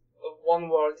 just one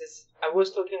word. I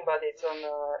was talking about it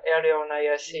earlier on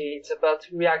IRC. It's about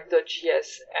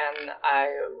React.js, and I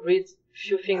read a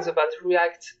few things about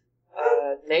React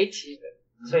Native.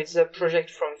 So it's a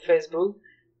project from Facebook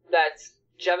that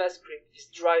JavaScript is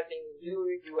driving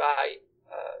UI,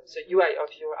 the UI of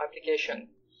your application.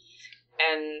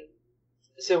 And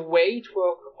the way it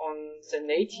works on the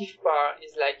native part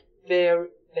is like they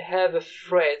have a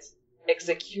thread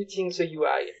executing the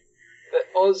UI, but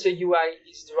all the UI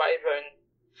is driven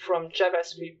from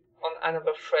JavaScript on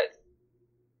another thread.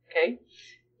 Okay?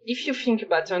 If you think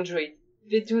about Android,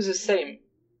 they do the same.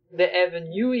 They have a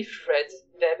UI thread,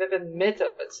 they have a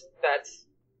method that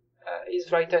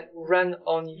is run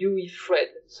on UI thread.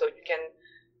 So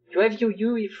you have your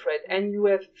UI thread, and you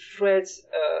have threads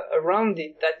around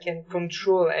it that can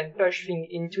control and push things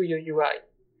into your UI.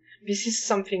 This is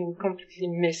something we completely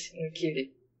miss in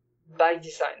Kivy by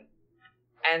design.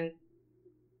 And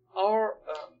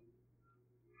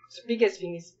the biggest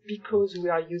thing is because we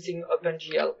are using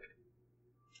OpenGL.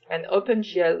 And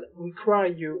OpenGL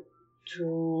requires you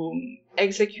to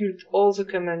execute all the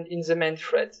commands in the main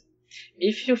thread.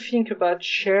 If you think about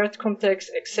shared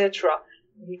context, etc.,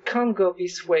 we can't go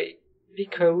this way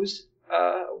because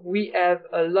we have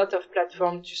a lot of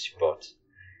platforms to support,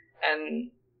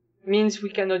 and means we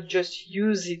cannot just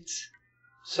use it.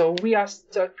 So we are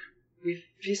stuck with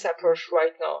this approach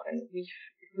right now, and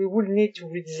we would need to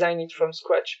redesign it from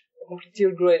scratch. I completely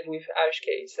agree with HK.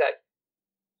 It's like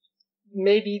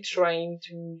maybe trying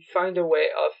to find a way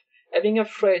of having a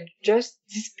thread just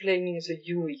displaying the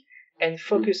UI and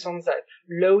focus on that,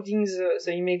 loading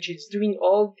the images, doing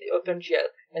all the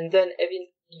OpenGL, and then having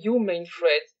your main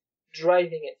thread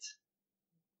driving it.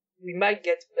 We might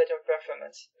get better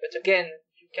performance, but again,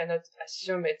 you cannot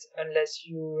assume it unless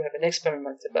you have an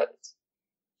experiment about it.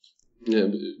 Yeah,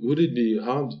 but would it be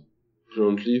hard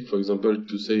currently, for example,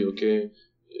 to say, okay,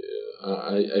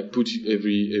 I put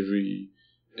everything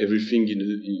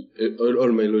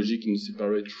all my logic in a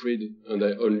separate thread, and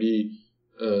I only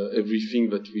everything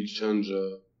that will change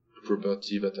a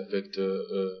property that affect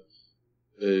a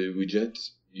widget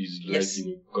is like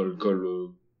in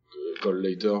call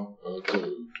later,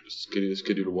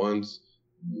 schedule once.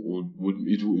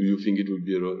 You think it would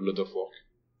be a lot of work?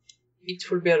 It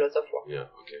will be a lot of work. Yeah.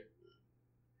 Okay.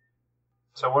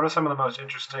 So what are some of the most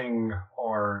interesting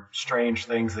or strange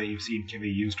things that you've seen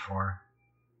Kivy used for?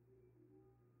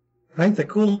 I think the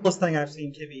coolest thing I've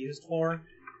seen Kivy used for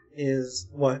is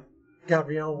what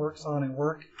Gabrielle works on at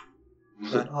work.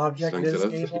 That object is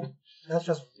table. That's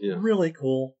just really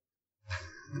cool.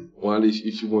 Well,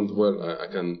 if you want, I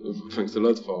can. Thanks a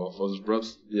lot for those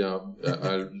props. Yeah,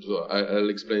 I'll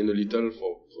explain a little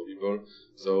for people.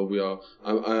 So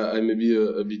I may be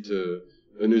a bit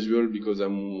unusual because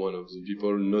I'm one of the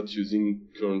people not using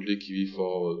currently Kivy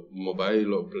for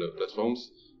mobile or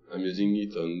platforms. I'm using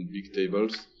it on big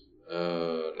tables,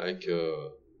 like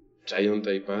giant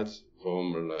iPads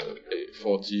from like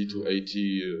 40 to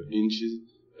 80 inches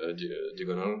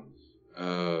diagonal.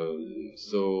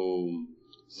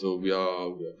 So we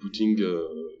are putting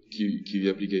Kivy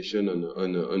application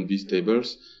on these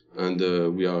tables, and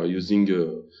we are using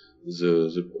the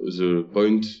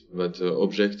point that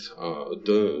objects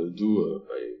do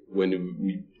when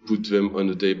we put them on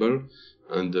the table,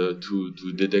 and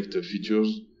to detect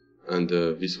features, and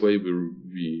this way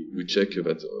we check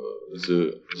that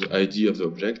the ID of the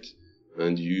object,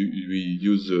 and we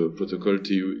use the protocol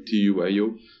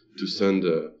TUIO to send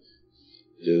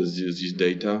this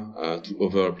data to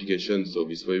other applications. So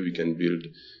this way we can build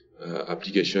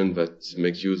applications that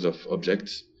make use of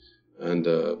objects. And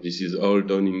this is all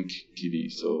done in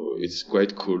Kivy, so it's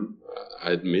quite cool,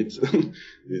 I admit.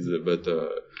 But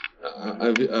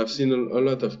I've seen a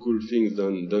lot of cool things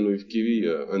done with Kivy,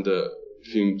 and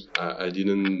things I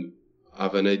didn't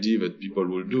have an idea that people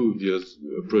will do. There's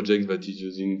a project that is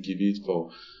using Kivy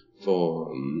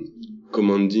for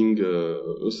commanding,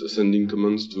 sending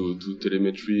commands to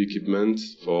telemetry equipment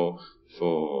for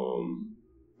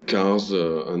cars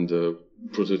and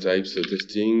prototypes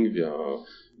testing. There are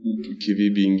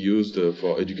Kivy being used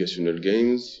for educational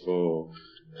games for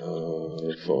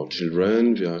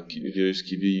children. There is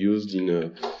Kivy used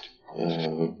in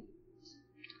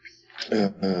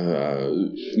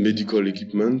medical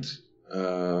equipment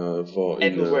for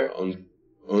everywhere. On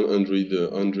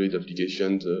Android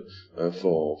applications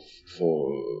for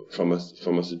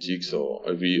pharmaceutics or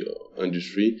every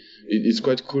industry. It's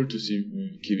quite cool to see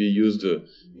Kivy used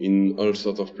in all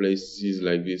sorts of places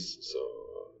like this. So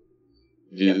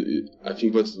I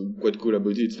think what's quite cool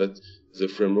about it is that the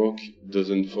framework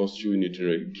doesn't force you in a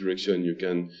direction. You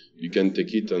can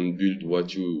take it and build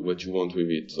what you want with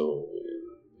it. So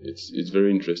it's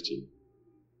very interesting.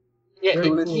 Yeah, Very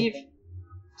cool.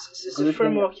 The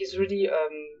framework is really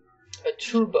a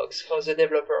toolbox for the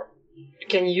developer. You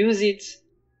can use it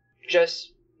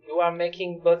just you are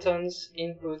making buttons,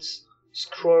 inputs,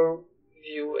 scroll,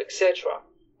 view, etc.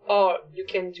 Or you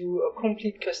can do a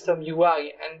complete custom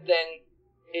UI and then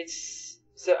it's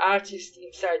the artist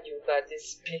inside you that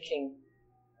is speaking.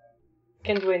 You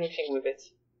can do anything with it.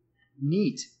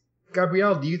 Neat.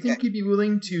 Gabrielle, do you think you'd be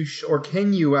willing to, or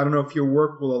can you, I don't know if your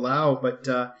work will allow, but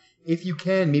if you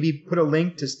can, maybe put a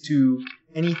link to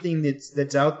anything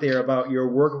that's out there about your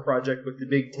work project with the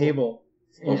big table.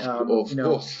 Of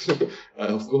course.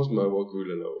 Of course my work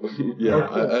will allow. Yeah,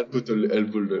 cool. I'll put a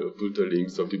link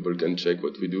so people can check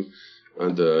what we do.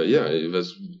 And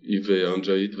if they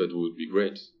enjoy it, that would be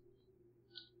great.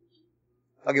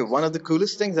 Okay, one of the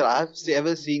coolest things that I've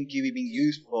ever seen Kivy being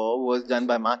used for was done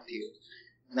by Matthew.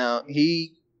 Now,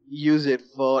 he used it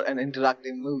for an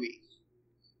interactive movie.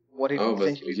 What it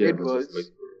essentially did was...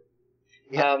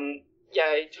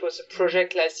 it was a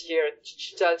project last year,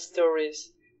 Digital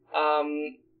Stories.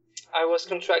 I was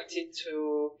contracted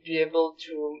to be able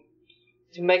to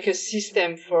make a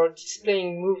system for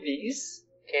displaying movies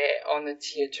on the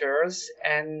theaters,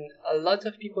 and a lot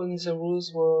of people in the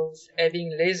rooms was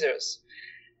having lasers,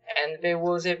 and they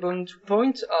was able to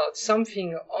point out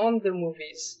something on the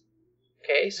movies.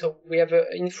 Okay, so we have an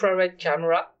infrared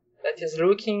camera that is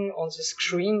looking on the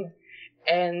screen,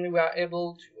 and we are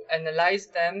able to analyze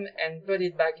them and put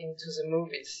it back into the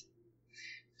movies.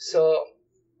 So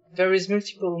there is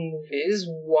multiple movies.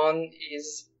 One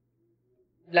is,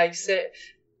 like say,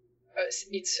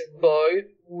 it's a boy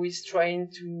who is trying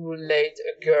to lay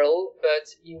a girl, but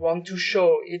he wants to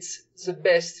show it's the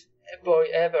best boy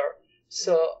ever.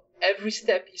 So every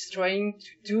step is trying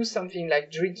to do something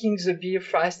like drinking the beer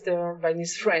faster than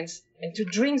his friends. And to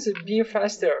drink the beer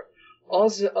faster, all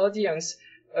the audience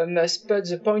must put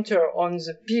the pointer on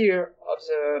the beer of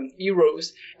the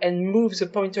heroes and move the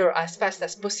pointer as fast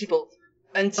as possible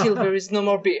until there is no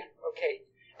more beer. Okay.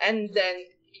 And then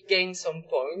he gains some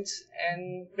points.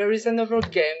 And there is another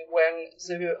game when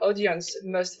the audience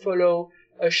must follow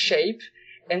a shape,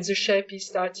 and the shape is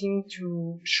starting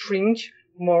to shrink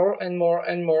more and more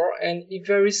and more, and if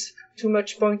there is too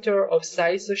much pointer of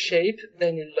size the shape,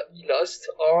 then he lost,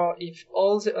 or if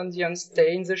all the audience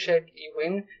stay in the shape, he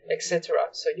win, etc.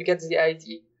 So you get the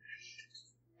idea.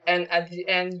 And at the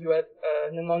end you have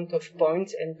an amount of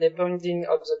points, and depending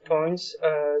on the points,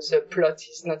 the plot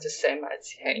is not the same at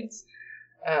the end.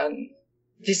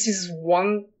 This is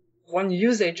one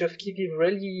usage of Kivy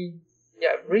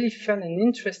really fun and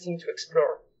interesting to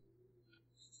explore.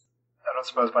 I don't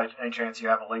suppose by any chance you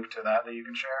have a link to that you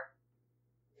can share?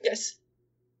 Yes.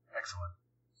 Excellent.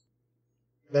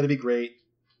 That'd be great.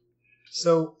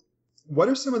 So, what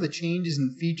are some of the changes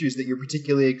and features that you're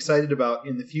particularly excited about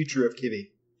in the future of Kivy?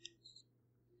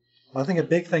 I think a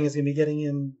big thing is going to be getting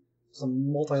in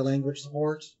some multi-language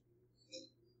support,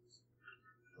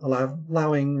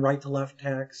 allowing right-to-left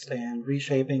text and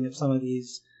reshaping of some of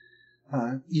these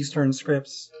Eastern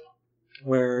scripts,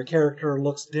 where a character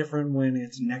looks different when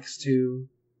it's next to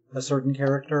a certain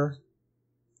character,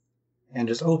 and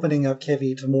just opening up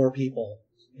Kivy to more people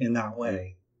in that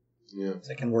way. Yeah.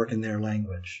 So it can work in their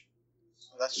language.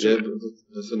 That's true. Yeah,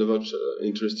 that's another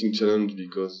interesting challenge,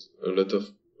 because a lot of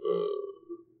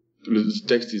the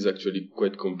text is actually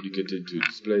quite complicated to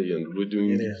display, and we're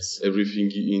doing everything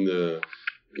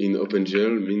in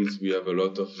OpenGL means we have a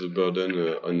lot of the burden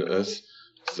on us.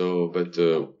 So, but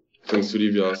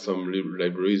thankfully there are some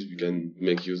libraries we can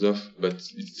make use of, but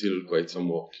it's still quite some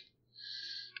work.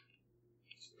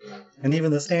 And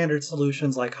even the standard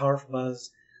solutions like Harfbuzz,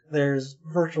 there's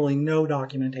virtually no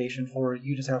documentation for it.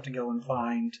 You just have to go and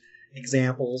find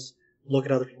examples, look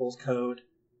at other people's code.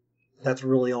 That's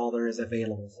really all there is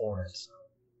available for it.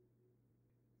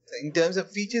 So in terms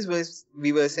of features,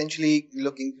 we were essentially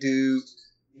looking to,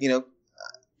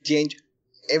 change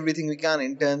everything we can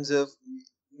in terms of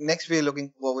next we're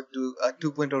looking forward to a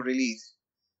 2.0 release.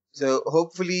 So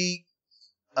hopefully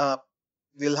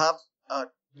we'll have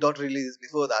dot releases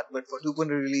before that, but for 2.0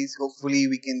 release, hopefully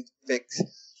we can fix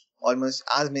almost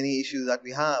as many issues that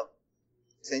we have,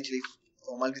 essentially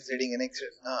for multi-threading and extra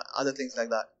other things like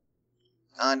that.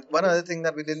 And one other thing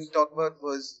that we didn't talk about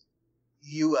was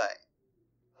UI.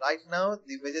 Right now,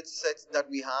 the widget sets that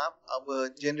we have were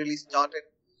generally started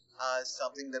as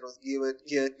something that was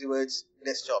geared towards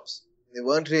desktops. They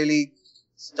weren't really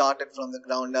started from the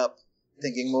ground up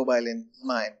thinking mobile in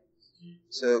mind.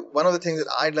 So one of the things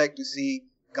that I'd like to see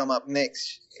come up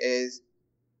next is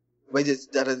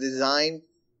widgets that are designed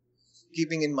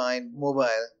keeping in mind mobile,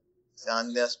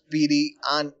 and they're speedy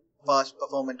and fast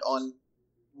performant on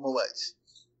mobiles.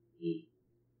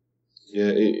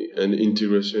 Yeah, and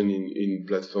integration in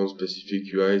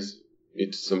platform-specific UIs,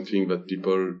 it's something that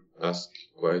people ask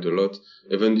quite a lot.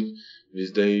 Even if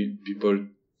these days people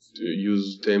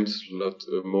use themes a lot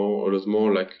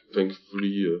more, like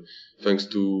thankfully, thanks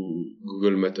to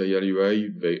Google Material UI,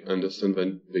 they understand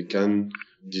that they can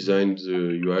design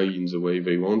the UI in the way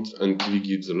they want, and Kivy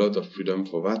gives a lot of freedom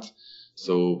for that.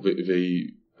 So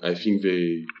I think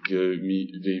there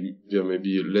may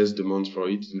be less demand for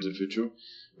it in the future.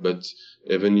 But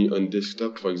even on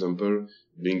desktop, for example,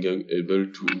 being able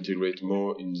to integrate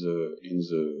more in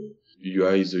the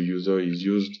UI the user is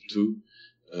used to,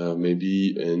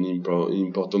 maybe an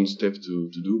important step to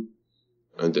do.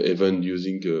 And even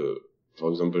using,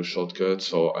 for example,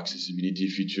 shortcuts or accessibility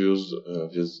features,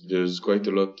 there's quite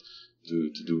a lot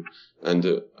to do.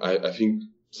 And I think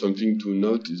something to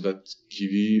note is that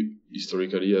Kivy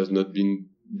historically has not been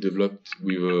developed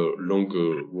with a long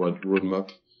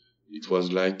roadmap. It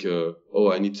was like,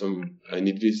 I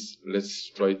need this, let's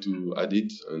try to add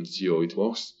it and see how it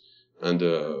works. And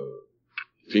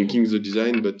thinking the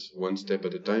design, but one step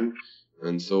at a time.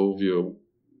 And so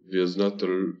there's not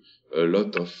a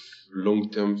lot of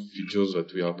long-term features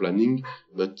that we are planning,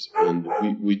 and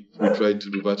we try to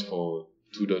do that for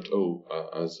 2.0,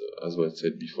 as was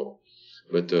said before.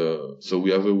 But so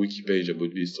we have a wiki page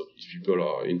about this, so if people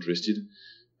are interested,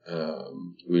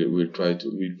 we'll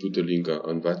put a link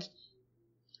on that.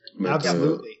 But,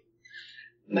 absolutely.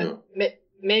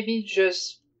 Maybe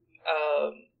just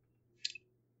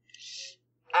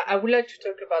I would like to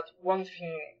talk about one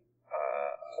thing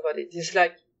about it. It's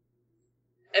like,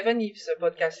 even if the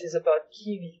podcast is about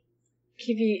Kivy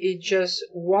is just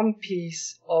one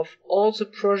piece of all the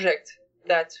projects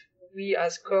that we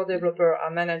as core developer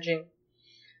are managing.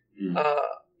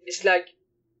 It's like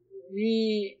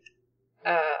we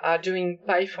are doing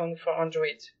Python for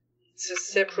Android. It's a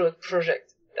separate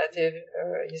project that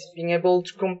is being able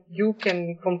to you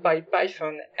can compile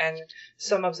Python and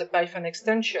some of the Python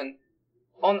extension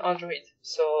on Android.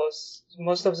 So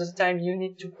most of the time you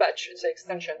need to patch the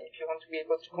extension if you want to be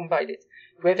able to compile it.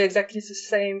 We have exactly the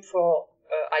same for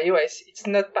iOS. It's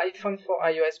not Python for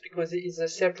iOS because it is a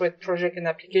separate project and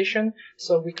application,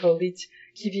 so we call it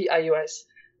Kivy iOS.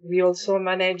 We also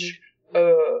manage,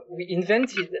 we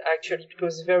invented actually,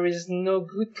 because there is no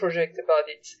good project about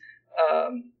it,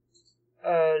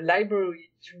 a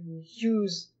library to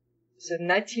use the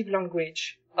native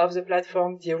language of the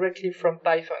platform directly from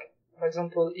Python. For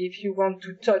example, if you want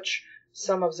to touch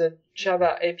some of the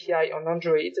Java API on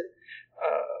Android,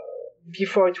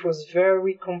 before it was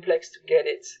very complex to get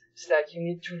it. It's like you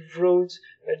need to write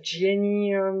a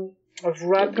GNE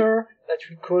wrapper that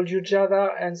will call you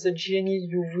Java, and the GNE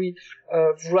you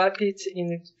wrap it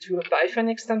into a Python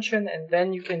extension, and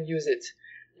then you can use it.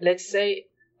 Let's say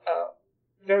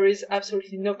there is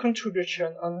absolutely no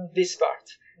contribution on this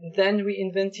part. Then we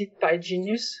invented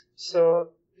PyGenius.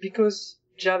 So because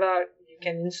Java, you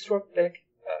can introspect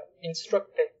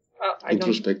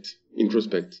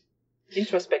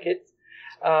it.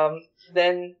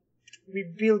 Then we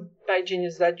build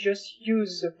PyGenius that just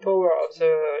use the power of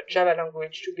the Java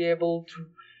language to be able to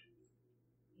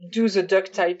do the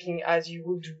duck typing as you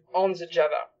would do on the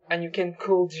Java. And you can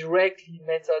call directly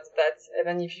methods that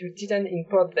even if you didn't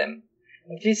import them.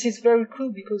 And this is very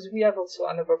cool because we have also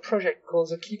another project called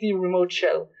the Kivy Remote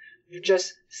Shell. You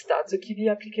just start the Kivy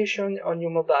application on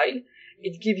your mobile.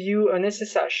 it gives you an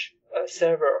SSH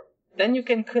server. Then you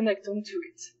can connect onto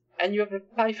it, and you have a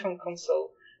Python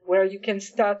console where you can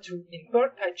start to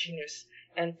import PyGenius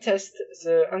and test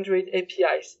the Android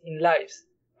APIs in live.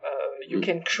 You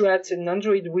can create an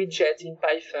Android widget in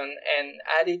Python and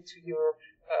add it to your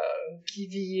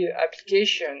Kivy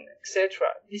application, etc.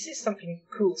 This is something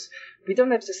cool. We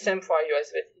don't have the same for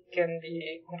iOS, but it can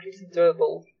be completely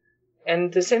doable.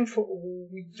 And the same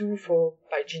we do for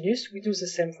PyGenius. We do the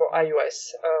same for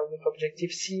iOS with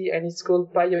Objective-C, and it's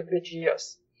called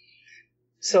PyGenius.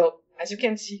 So, as you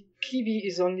can see, Kivy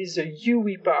is only the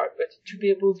UI part, but to be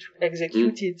able to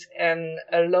execute it and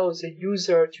allow the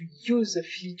user to use the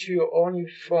feature on your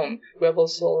phone, we have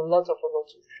also a lot of other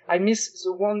tools. I miss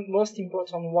the one most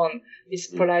important one is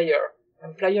Player.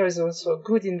 And Player is also a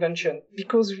good invention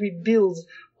because we build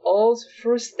all the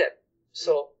first step.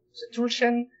 So, the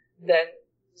toolchain, then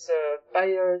the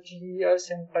PyGenius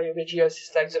and PyGenius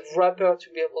is like the wrapper to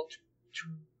be able to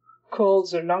call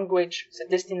the language, the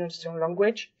destination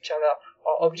language, which are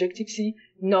our Objective-C.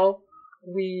 Now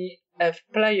we have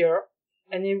Player,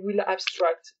 and it will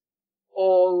abstract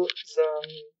all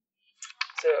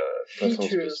the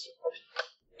features of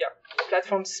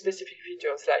platform-specific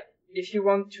features. Like if you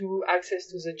want to access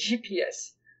to the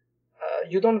GPS,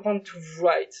 you don't want to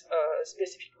write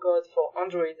specific code for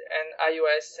Android and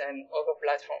iOS and other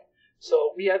platforms.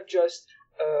 So we have just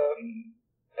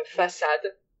a facade,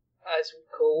 as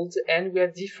we called, and we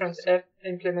have different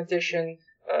implementation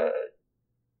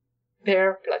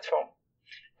per platform.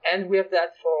 And we have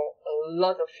that for a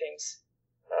lot of things.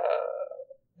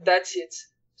 That's it.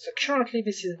 So currently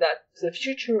this is that. The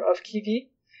future of Kivy,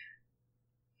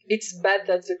 it's bad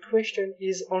that the question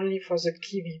is only for the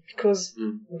Kivy, because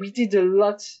we did a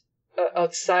lot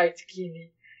outside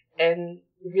Kivy, and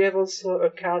we have also a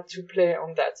card to play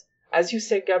on that. As you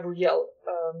said, Gabrielle,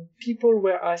 people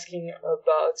were asking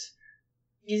about,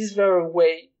 is there a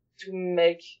way to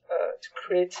make, to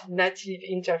create native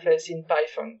interface in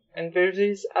Python? And there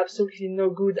is absolutely no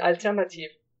good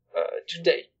alternative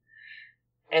today.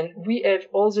 And we have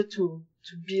all the tools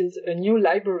to build a new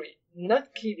library,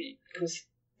 not Kivy, because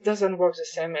it doesn't work the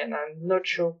same, and I'm not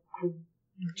sure could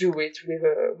do it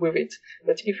with it.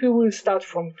 But if we will start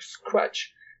from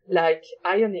scratch, like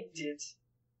Ionic did,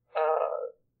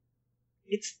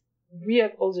 we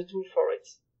have all the tools for it.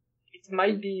 It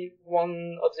might be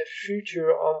one of the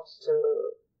future of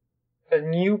a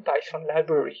new Python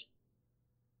library.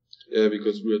 Yeah,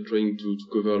 because we are trying to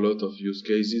cover a lot of use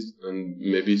cases, and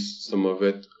maybe some of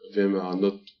them are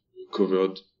not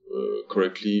covered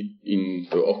correctly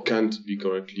or can't be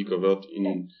correctly covered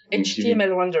in HTML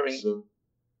Kivy. rendering. So,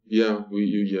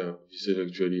 this is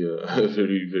actually a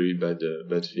very, very bad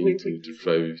thing to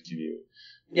try with Kivy.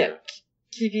 Yeah,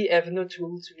 Kivy have no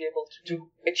tool to be able to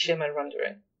do HTML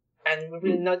rendering, and we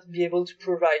will not be able to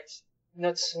provide,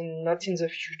 not soon, not in the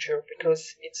future,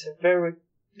 because it's a very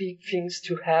big things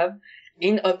to have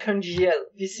in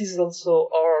OpenGL. This is also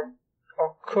our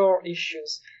core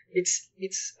issues. It's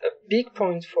a big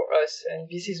point for us, and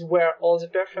this is where all the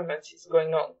performance is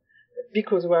going on.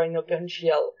 Because we're in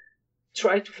OpenGL,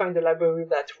 try to find a library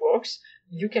that works.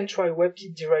 You can try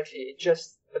WebKit directly, it's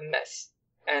just a mess.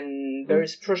 And there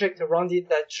is project around it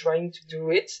that trying to do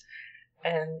it,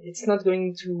 and it's not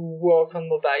going to work on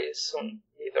mobile soon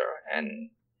either.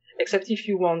 And except if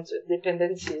you want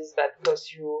dependencies that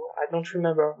cost you, I don't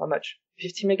remember how much,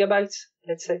 50 megabytes,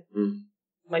 let's say,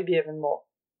 maybe even more.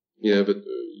 Yeah, but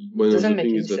one of the Doesn't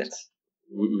things make is any that sense.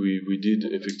 we did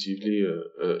effectively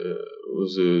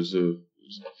the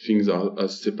things are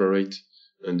separate,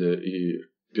 and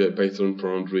Python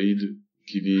for Android,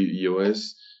 Kivy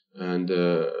iOS, and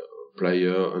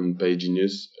Player and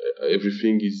PyGenius,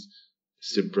 everything is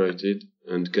separated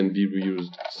and can be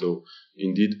reused. So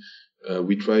indeed,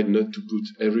 we tried not to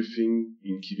put everything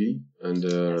in Kivy,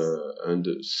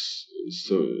 and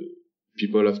so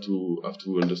people have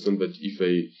to understand that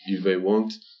if they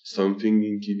want something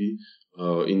in Kivy,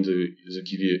 in the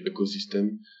Kivy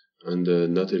ecosystem,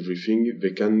 and not everything,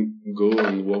 they can go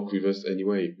and work with us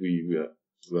anyway.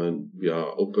 We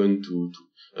are open to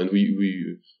and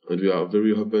we are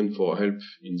very open for help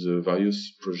in the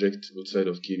various projects outside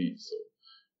of Kivy. So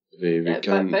they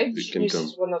can come. This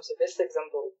is one of the best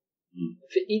examples.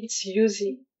 It's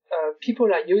using, people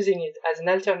are using it as an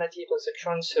alternative of the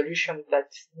current solution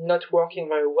that's not working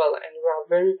very well, and we are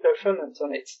very performant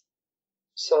on it.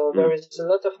 So there is a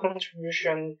lot of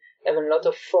contribution and a lot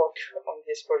of fork on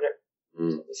this project.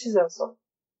 So this is awesome.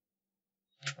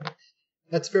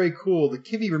 That's very cool. The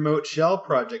Kivy Remote Shell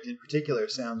project in particular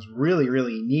sounds really,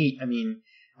 really neat. I mean,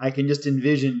 I can just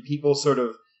envision people sort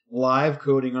of live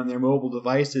coding on their mobile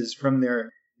devices from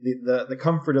their the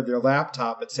comfort of their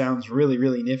laptop, it sounds really,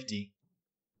 really nifty.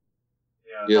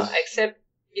 Yeah. Yes. Except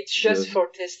it's just for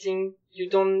testing.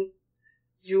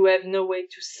 You have no way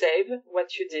to save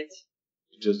what you did.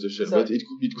 Just a shell, So- but it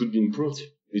could be improved.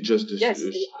 It's just Yes,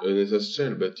 a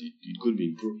shell, but it could be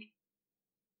improved.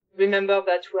 Remember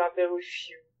that we are very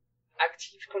few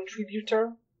active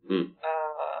contributor. Mm.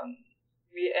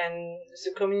 And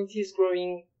the community is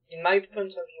growing, in my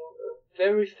point of view,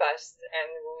 very fast, and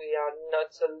we are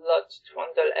not a lot to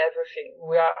handle everything.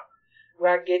 We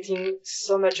are getting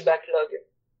so much backlog.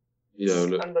 Yeah,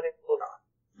 It's unbelievable.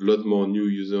 a lot more new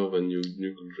users and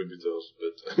new contributors,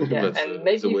 but Yeah, that's, and the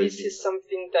maybe way this is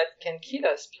something that can kill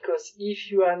us, because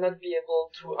if you are not be able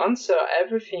to answer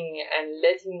everything and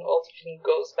letting all the thing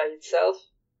goes by itself,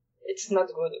 it's not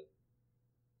good.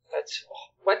 But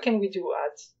what can we do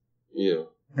at? Yeah.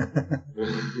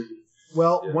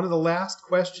 Well, Yeah. one of the last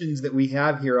questions that we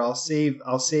have here, I'll save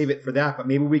it for that, but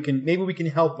maybe we can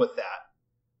help with that.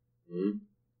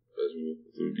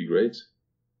 That would be great.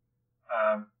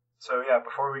 So yeah,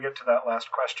 before we get to that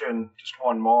last question, just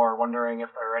one more. Wondering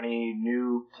if there are any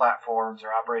new platforms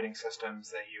or operating systems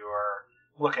that you are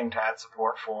looking to add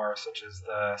support for, such as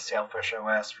the Sailfish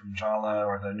OS from Jala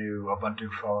or the new Ubuntu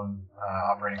phone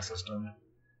operating system.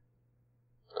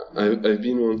 I've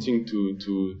been wanting to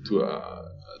help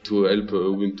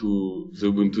the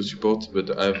Ubuntu support, but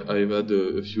I've had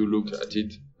a few look at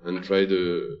it and tried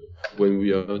when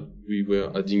we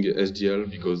were adding SDL,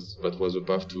 because that was a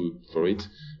path for it,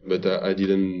 but I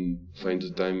didn't find the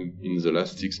time in the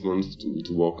last 6 months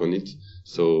to work on it.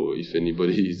 So if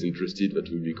anybody is interested, that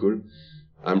would be cool.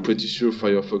 I'm pretty sure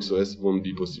Firefox OS won't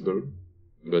be possible,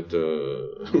 but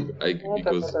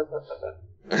because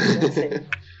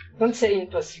Don't say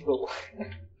impossible.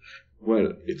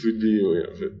 well, it would be,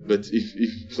 but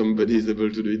if somebody is able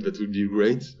to do it, that would be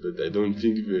great. But I don't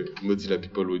think the Mozilla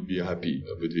people would be happy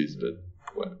about this. But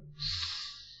well,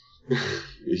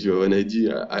 if you have an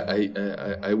idea,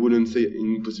 I wouldn't say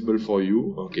impossible for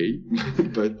you, okay?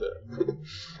 But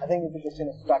I think it's a question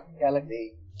of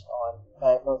practicality on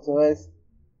Firefox OS.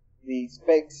 The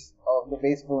specs of the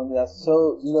base phones are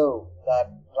so low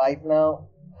that right now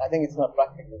I think it's not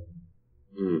practical.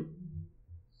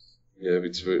 Yeah,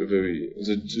 it's very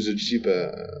the cheap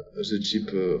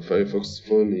Firefox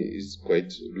phone is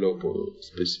quite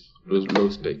low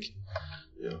spec.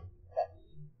 Yeah.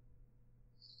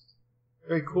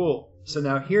 Very cool. So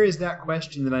now here is that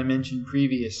question that I mentioned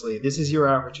previously. This is your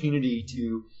opportunity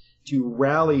to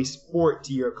rally support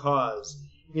to your cause.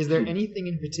 Is there anything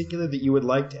in particular that you would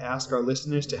like to ask our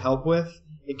listeners to help with?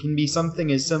 It can be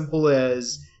something as simple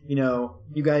as,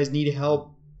 you guys need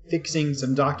help fixing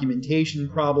some documentation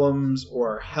problems,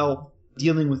 or help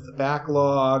dealing with the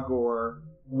backlog, or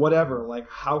whatever. Like,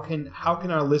 how can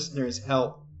our listeners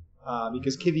help?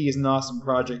 Because Kivy is an awesome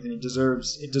project and it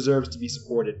deserves to be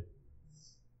supported.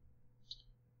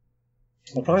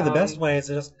 Well, probably the best way is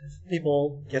just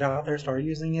people get out there, start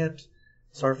using it,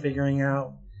 start figuring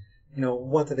out,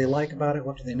 what do they like about it,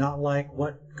 what do they not like,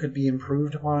 what could be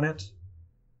improved upon it.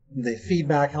 The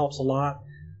feedback helps a lot.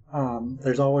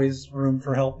 There's always room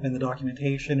for help in the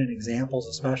documentation and examples,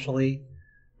 especially.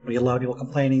 We get a lot of people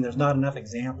complaining there's not enough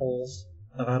examples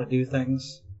of how to do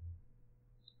things.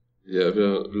 Yeah, there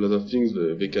are a lot of things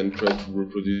they can try to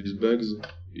reproduce bugs.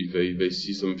 If they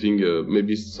see something,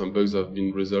 maybe some bugs have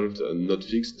been resolved and not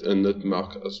fixed and not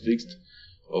marked as fixed,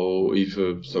 or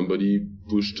if somebody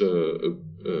pushed a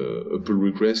pull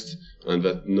request and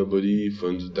that nobody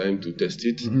found the time to test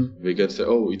it, they can say,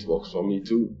 oh, it works for me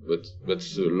too. But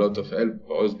that's a lot of help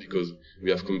for us, because we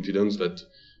have confidence that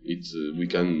we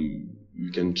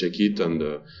can check it, and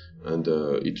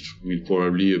it will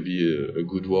probably be a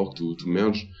good work to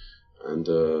merge. And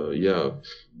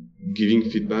giving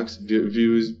feedbacks.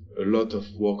 There is a lot of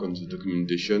work on the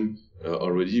documentation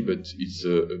already, but it's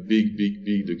a big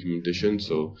documentation,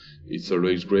 so it's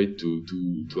always great to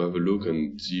have a look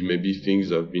and see maybe things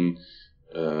have been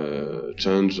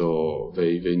changed or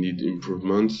they need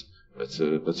improvements.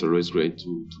 That's always great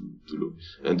to look.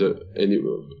 And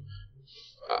anyway,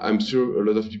 I'm sure a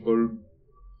lot of people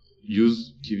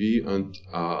use Kivy and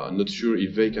are not sure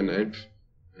if they can help.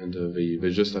 And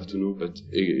they just have to know, but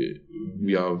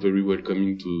we are very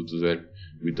welcoming to the help.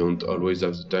 We don't always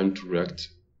have the time to react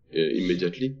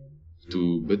immediately,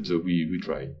 but we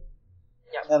try.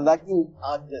 Yeah. I'd like to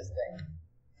add this thing.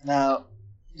 Now,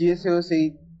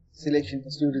 GSOC selection for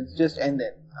students just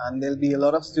ended, and there'll be a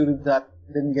lot of students that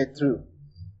didn't get through.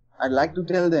 I'd like to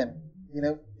tell them,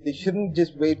 they shouldn't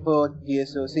just wait for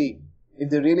GSOC.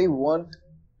 If they really want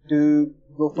to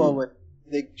go forward,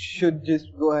 they should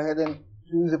just go ahead and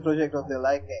choose a project of their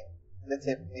liking. let's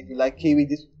say if you like Kivy,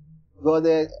 just go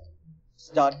there,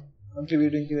 start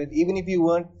contributing to it. Even if you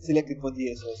weren't selected for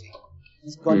the SOC,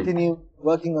 just continue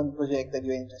working on the project that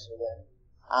you're interested in.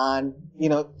 And,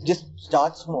 just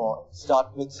start small.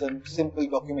 Start with some simple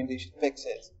documentation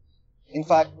fixes. In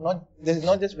fact, this is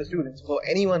not just for students. For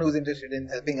anyone who's interested in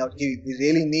helping out Kivy, we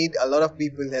really need a lot of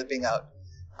people helping out.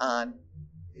 And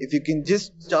if you can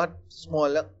just start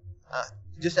smaller,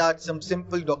 just add some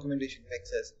simple documentation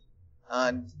fixes.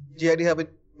 And GID Hub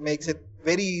makes it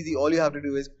very easy. All you have to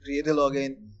do is create a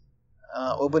login,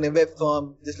 open a web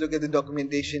form, just look at the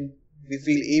documentation. We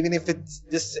feel even if it's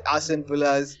just as simple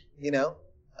as,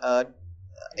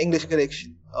 English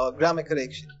correction or grammar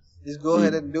correction, just go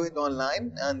ahead and do it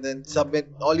online and then submit.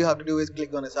 All you have to do is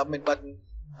click on a submit button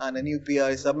and a new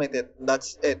PR is submitted.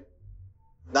 That's it.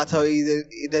 That's how easy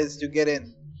it is to get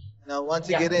in. Now, once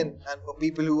you get in, and for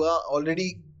people who are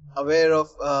already aware of,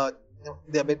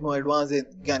 they're a bit more advanced, they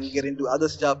can get into other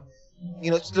stuff.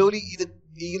 Slowly,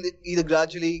 either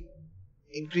gradually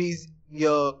increase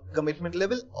your commitment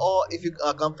level, or if you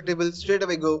are comfortable, straight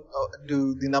away go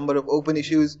to the number of open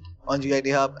issues on GID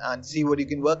Hub and see what you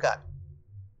can work at.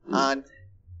 And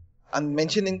I'm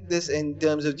mentioning this in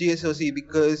terms of GSOC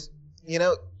because,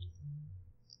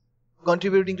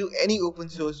 contributing to any open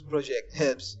source project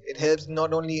helps. It helps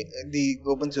not only the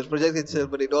open source project itself,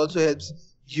 but it also helps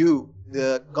you,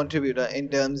 the contributor, in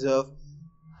terms of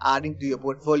adding to your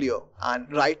portfolio.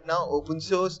 And right now, open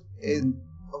source is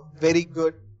a very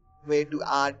good way to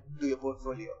add to your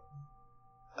portfolio.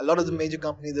 A lot of the major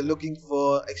companies are looking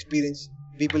for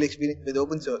people experienced with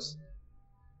open source.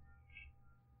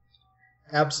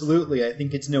 Absolutely. I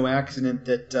think it's no accident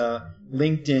that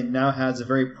LinkedIn now has a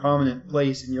very prominent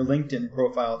place in your LinkedIn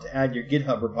profile to add your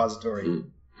GitHub repository.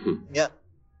 Yeah.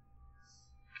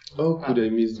 Oh, could I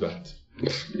miss that?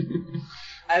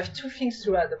 I have two things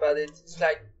to add about it. It's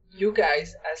like you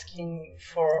guys asking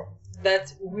for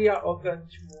that we are open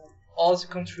to all the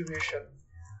contribution.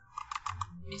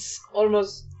 It's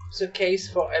almost the case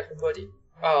for everybody.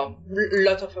 A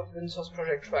lot of open source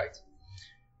projects, right?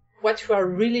 What you are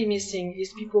really missing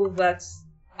is people that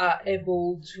are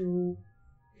able to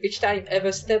each time have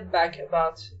a step back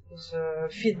about the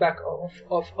feedback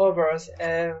of others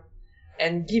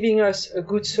and giving us a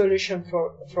good solution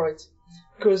for it.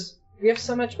 Because we have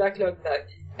so much backlog that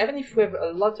even if we have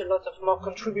a lot of more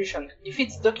contribution, if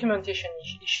it's documentation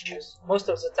issues, most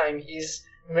of the time is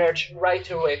merged right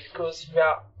away because they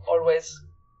are always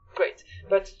great.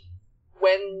 But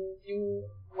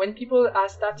when people are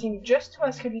starting just to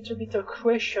ask a little bit of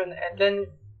question, and then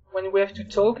when we have to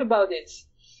talk about it,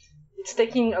 it's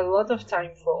taking a lot of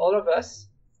time for all of us.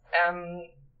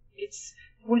 It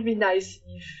would be nice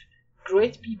if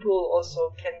great people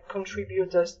also can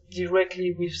contribute us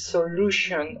directly with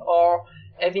solution, or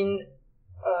having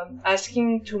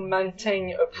asking to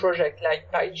maintain a project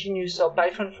like PyGenius or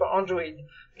Python for Android,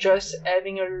 just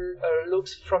having a look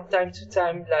from time to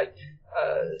time, like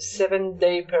 7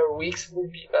 days per week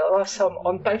would be awesome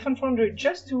on Python for Android,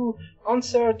 just to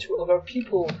answer to other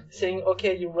people saying,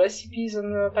 okay, your recipes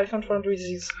on Python for Android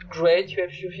is great, you have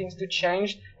a few things to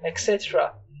change,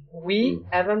 etc. We,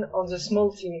 even on the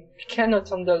small team, cannot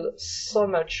handle so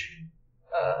much.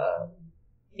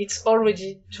 It's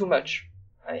already too much,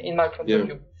 in my point of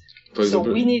view. So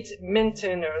we need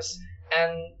maintainers,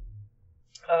 and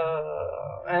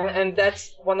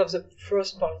that's one of the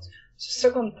first points. The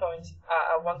second point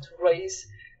I want to raise,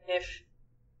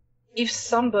 if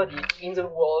somebody in the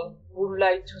world would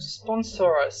like to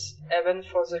sponsor us, even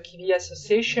for the Kivy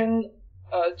Association,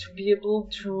 to be able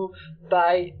to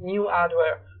buy new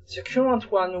hardware. The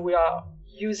current one we are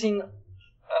using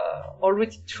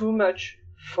already too much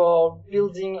for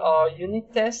building our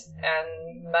unit test,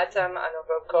 and Matam,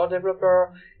 another core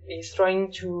developer, is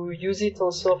trying to use it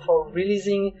also for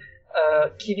releasing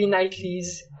Kivy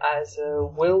nightlies as a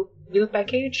build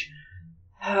package.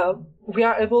 We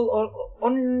are able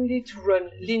only to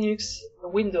run Linux,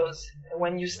 Windows.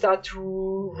 When you start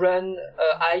to run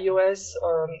iOS,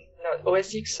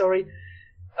 OS X,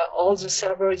 all the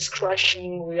server is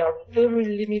crashing. We are very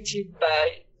limited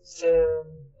by the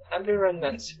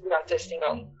environments we are testing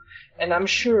on. And I'm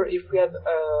sure if we have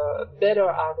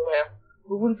better hardware,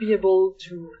 we will be able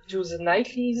to do the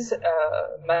nightlies.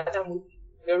 Madam would be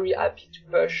very happy to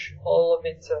push all of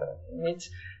it in it.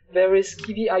 There is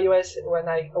Kivy iOS when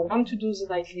I want to do the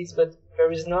nightlies, but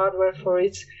there is no hardware for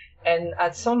it. And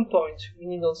at some point, we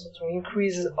need also to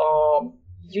increase our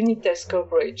unit test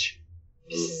coverage,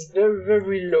 This is very,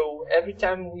 very low. Every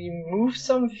time we move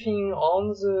something on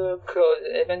the code,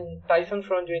 even in Python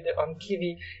 400 on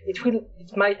Kivy,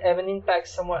 it might have an impact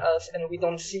somewhere else, and we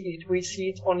don't see it. We see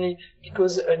it only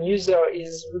because a user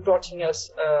is reporting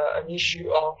us an issue,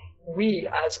 or we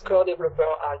as core developer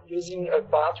are using a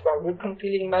part, we are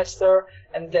recompiling master,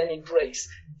 and then it breaks.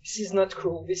 This is not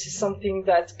cool. This is something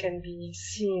that can be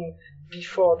seen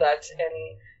before that,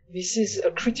 and this is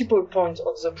a critical point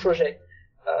of the project.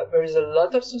 There is a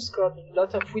lot of source code, a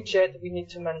lot of widgets we need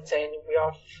to maintain. We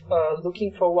are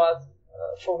looking forward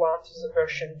to the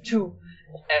version 2,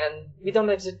 and we don't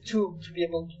have the tool to be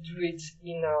able to do it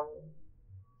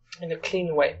in a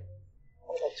clean way, I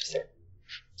would like to say.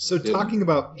 So talking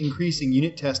about increasing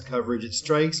unit test coverage, it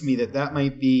strikes me that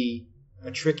might be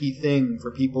a tricky thing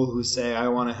for people who say, I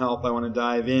want to help, I want to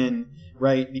dive in,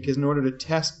 right? Because in order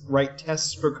to write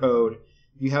tests for code,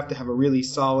 you have to have a really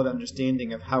solid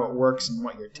understanding of how it works and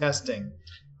what you're testing.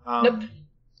 Nope.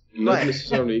 Not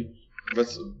necessarily.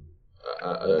 That's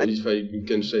if I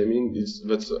can chime in,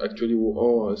 that's actually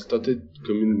how I started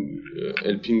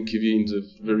helping Kivy in the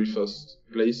very first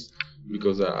place,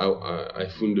 because I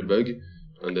found a bug,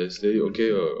 and I say,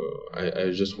 okay,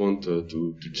 I just want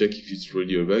to check if it's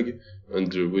really a bug,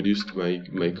 and reduced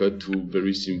my code to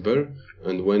very simple.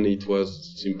 And when it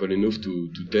was simple enough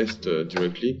to test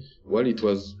directly, well, it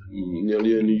was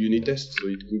nearly a unit test, so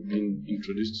it could be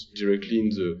introduced directly in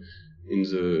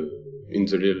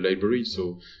the real library.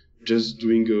 So just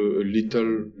doing a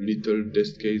little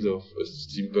test case of a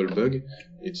simple bug,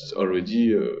 it's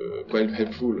already quite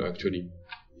helpful actually.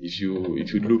 If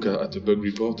you look at a bug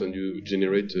report and you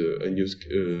generate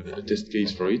a test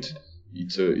case for it,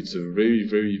 it's a very,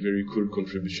 very, very cool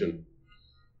contribution.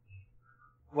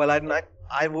 Well,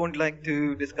 I won't like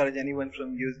to discourage anyone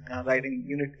from writing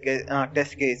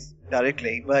test case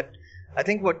directly, but I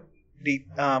think what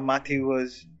Matthew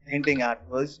was hinting at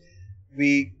was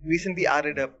we recently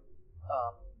added a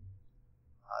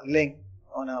link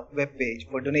on a web page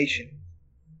for donation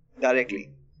directly.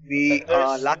 We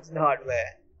lack the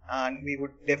hardware, and we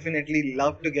would definitely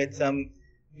love to get some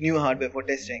new hardware for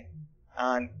testing.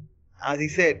 And as he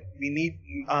said, we need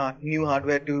new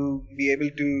hardware to be able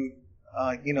to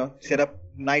set up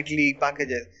nightly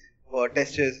packages for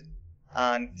testers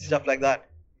and stuff like that.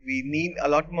 We need a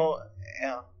lot more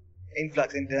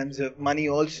influx in terms of money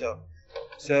also.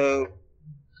 So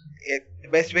the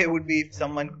best way would be if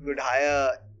someone could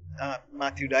hire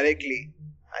Matthew directly,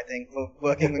 I think, for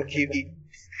working with Kivy.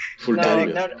 Full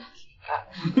time.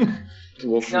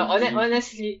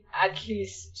 Honestly, at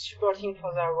least supporting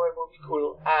for the hardware would be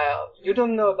cool. You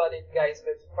don't know about it, guys,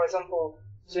 but for example,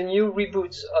 the new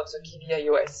reboot of the Kivy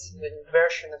iOS, the new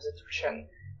version of the toolchain,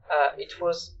 it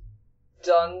was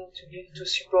done to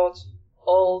support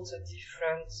all the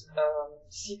different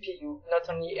CPU, not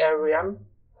only RAM,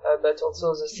 but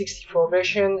also the 64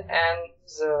 version and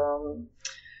the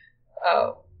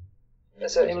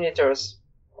emulators.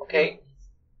 Okay.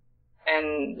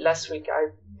 And last week I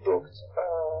booked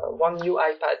one new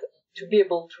iPad to be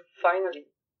able to finally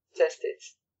test it.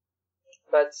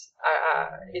 But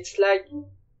it's like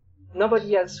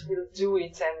nobody else will do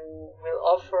it and will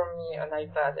offer me an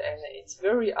iPad, and it's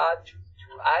very hard to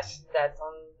ask that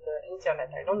on the internet.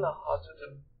 I don't know how to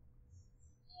do.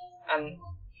 And,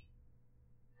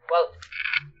 well,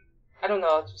 I don't know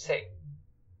how to say.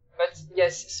 But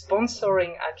yes,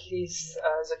 sponsoring at least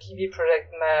the Kivy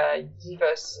project may give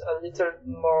us a little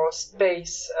more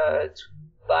space to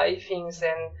buy things,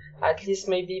 and at least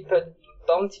maybe put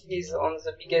bounties on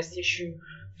the biggest issue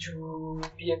to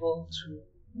be able to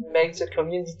make the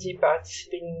community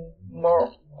participating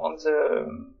more on the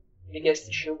biggest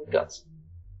issue we got.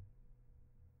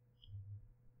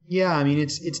 Yeah, I mean,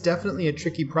 it's definitely a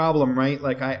tricky problem, right?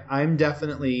 Like I'm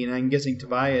definitely, and I'm guessing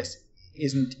Tobias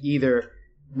isn't either.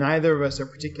 Neither of us are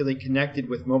particularly connected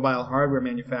with mobile hardware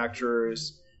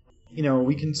manufacturers. You know,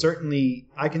 I can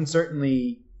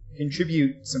certainly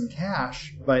contribute some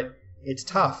cash, but it's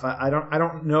tough. I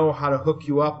don't know how to hook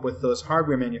you up with those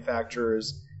hardware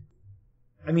manufacturers.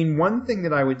 I mean, one thing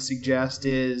that I would suggest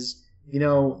is, you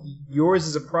know, yours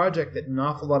is a project that an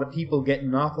awful lot of people get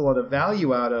an awful lot of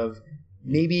value out of.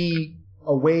 Maybe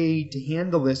a way to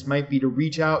handle this might be to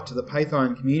reach out to the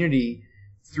Python community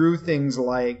through things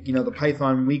like, you know, the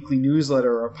Python weekly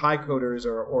newsletter or PyCoders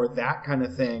or that kind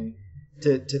of thing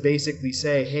to basically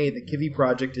say, hey, the Kivy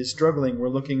project is struggling. We're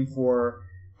looking for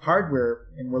hardware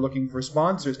and we're looking for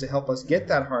sponsors to help us get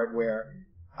that hardware.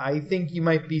 I think you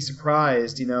might be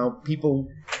surprised, you know, people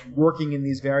working in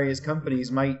these various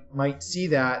companies might see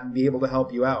that and be able to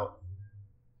help you out.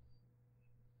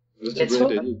 That's a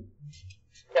great idea.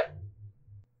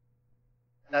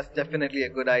 that's definitely a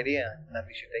good idea that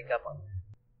we should take up on.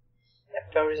 Yeah,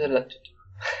 there is a lot to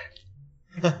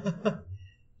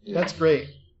do. That's great.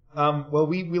 Well,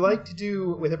 we like to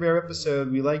do, with every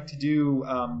episode, we like to do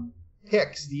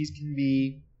picks. These can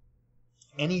be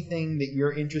anything that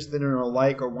you're interested in or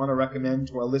like or want to recommend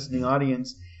to our listening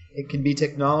audience. It can be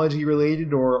technology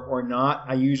related or not.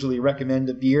 I usually recommend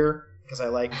a beer because I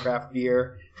like craft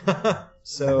beer.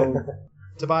 So,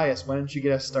 Tobias, why don't you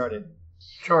get us started?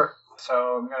 Sure.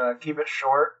 So I'm going to keep it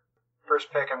short.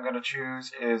 First pick I'm going to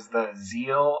choose is the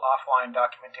Zeal offline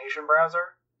documentation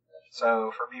browser.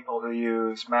 So for people who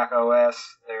use Mac OS,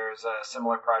 there's a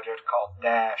similar project called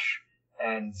Dash,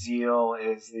 and Zeal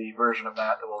is the version of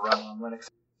that will run on Linux.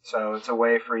 So it's a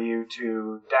way for you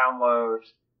to download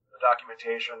the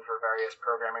documentation for various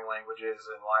programming languages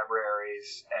and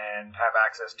libraries and have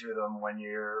access to them when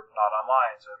you're not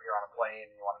online. So if you're on a plane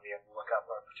and you want to be able to look up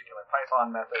a particular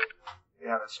Python method,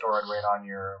 you have it stored right on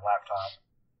your laptop.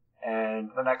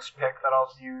 And the next pick that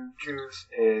I'll choose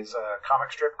is a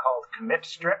comic strip called Commit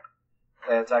Strip.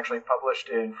 It's actually published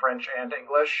in French and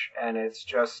English, and it's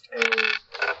just a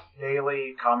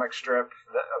daily comic strip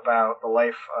about the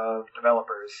life of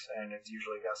developers, and it's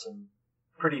usually got some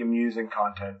pretty amusing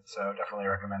content, so definitely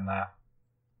recommend that.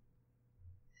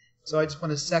 So I just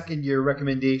want to second your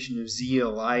recommendation of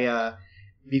Zeal.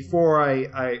 Before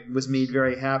I was made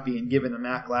very happy and given a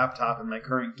Mac laptop in my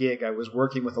current gig, I was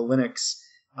working with a Linux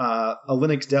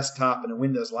desktop and a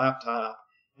Windows laptop,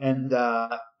 and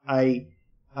I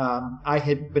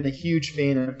had been a huge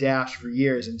fan of Dash for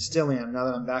years and still am now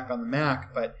that I'm back on the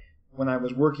Mac, but when I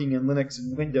was working in Linux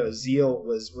and Windows, Zeal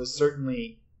was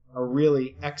certainly a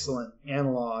really excellent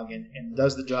analog and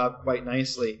does the job quite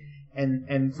nicely.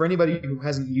 And for anybody who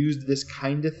hasn't used this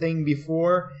kind of thing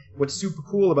before, what's super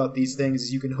cool about these things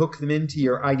is you can hook them into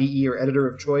your IDE or editor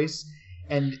of choice,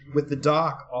 and with the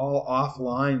dock all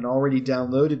offline and already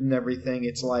downloaded and everything,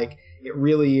 it's like it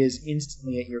really is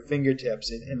instantly at your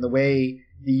fingertips, and the way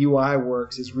the UI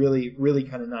works is really, really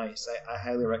kind of nice. I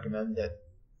highly recommend it.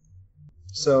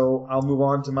 So I'll move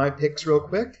on to my picks real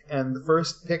quick, and the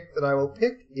first pick that I will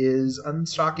pick is,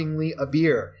 unshockingly, a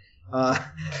beer.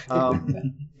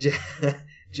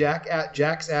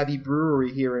 Jack's Abbey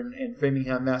Brewery here in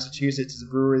Framingham, Massachusetts is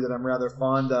a brewery that I'm rather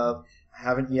fond of. I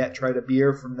haven't yet tried a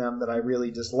beer from them that I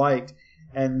really disliked,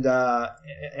 and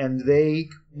they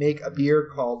make a beer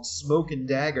called Smoke and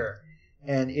Dagger,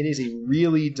 and it is a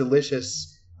really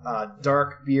delicious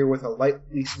dark beer with a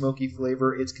lightly smoky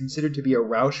flavor. It's considered to be a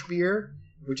Rausch beer,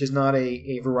 which is not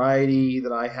a variety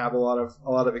that I have a lot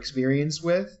of experience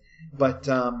with, but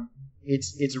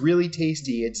it's really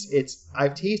tasty.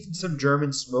 I've tasted some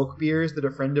German smoke beers that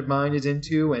a friend of mine is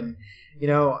into, and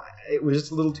it was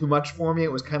just a little too much for me.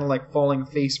 It was kind of like falling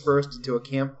face first into a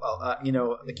camp,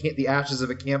 the ashes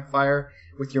of a campfire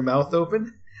with your mouth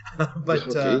open. But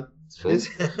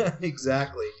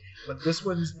exactly. But this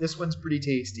one's pretty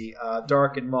tasty,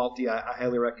 dark and malty. I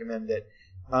highly recommend it.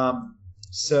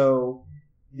 So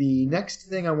the next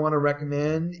thing I want to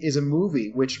recommend is a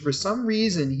movie, which for some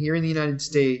reason here in the United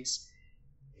States,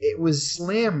 it was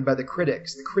slammed by the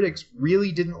critics. The critics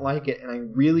really didn't like it, and I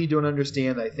really don't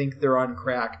understand. I think they're on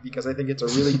crack because I think it's a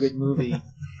really good movie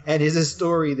and is a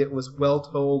story that was well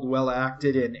told, well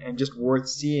acted, and just worth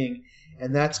seeing.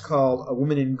 And that's called A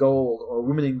Woman in Gold, or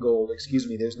Woman in Gold, excuse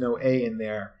me. There's no A in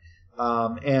there.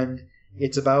 And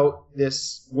it's about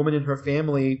this woman and her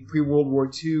family pre-World War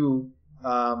II,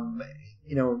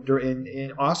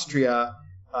 in Austria,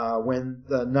 when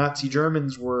the Nazi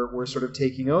Germans were sort of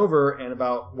taking over, and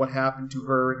about what happened to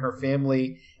her and her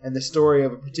family, and the story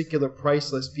of a particular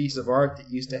priceless piece of art that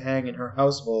used to hang in her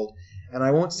household. And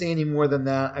I won't say any more than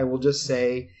that. I will just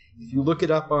say, if you look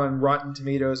it up on Rotten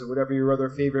Tomatoes or whatever your other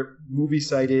favorite movie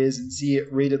site is and see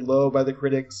it rated low by the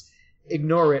critics,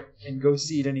 ignore it and go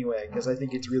see it anyway, because I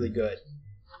think it's really good.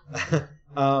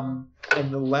 And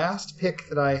the last pick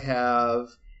that I have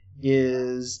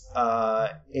is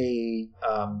the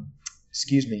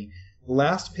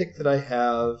last pick that I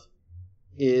have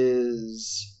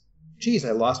is... Geez,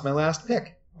 I lost my last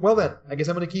pick. Well then, I guess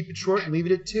I'm going to keep it short and leave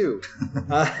it at 2.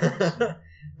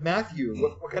 Matthew,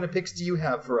 what kind of picks do you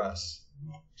have for us?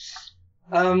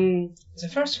 The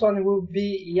first one will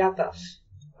be Yataf.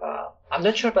 I'm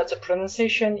not sure about the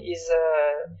pronunciation. Is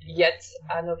yet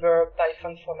another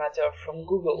Python formatter from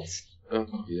Google's. Oh,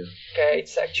 yeah. Okay,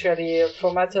 it's actually a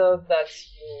formatter that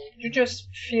you just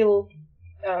feel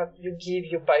you give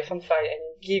your Python file, and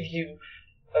it gives you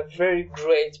a very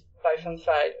great Python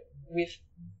file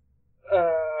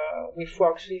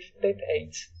works with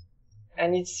pip8,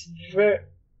 and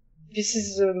this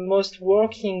is the most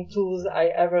working tools I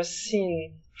ever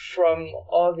seen from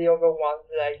all the other ones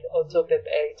like AutoPep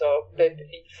 8 or Pep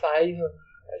 8.5,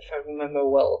 if I remember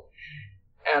well.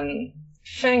 And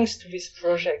thanks to this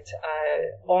project,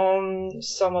 on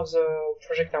some of the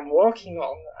project I'm working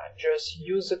on, I just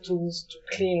use the tools to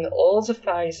clean all the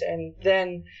files, and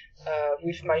then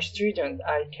with my student,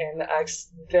 I can ask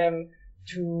them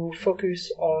to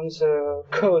focus on the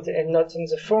code and not on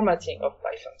the formatting of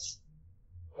Pythons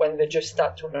when they just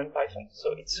start to learn Python.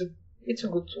 So it's a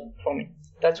good tool for me.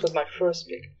 That was my first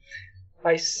pick.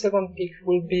 My second pick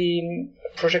will be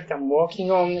a project I'm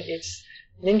working on. It's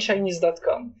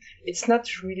learnchinese.com. It's not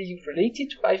really related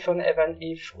to Python, even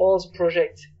if all the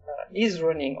project is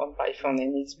running on Python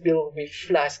and it's built with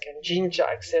Flask and Jinja,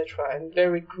 etc., and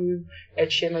very cool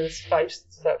HTML5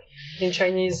 stuff. Learn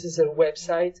Chinese is a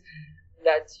website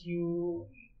that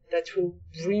will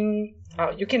bring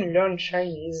you can learn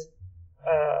Chinese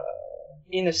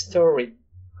in a story.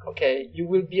 Okay, you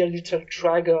will be a little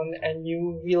dragon, and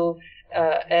you will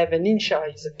have a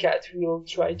ninja as a cat who will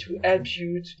try to help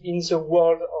you in the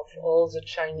world of all the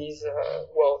Chinese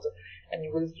world, and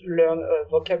you will learn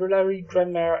vocabulary,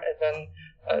 grammar, and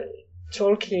then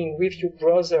talking with your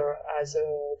brother as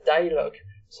a dialogue.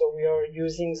 So we are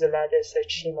using the latest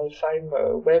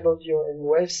HTML5 web audio and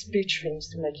web speech things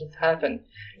to make it happen.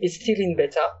 It's still in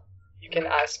beta. You can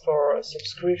ask for a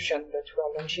subscription, but we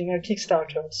are launching a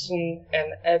Kickstarter soon,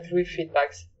 and every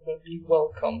feedback will be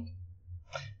welcomed.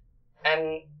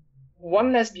 And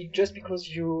one last bit, just because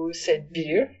you said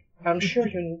beer, I'm sure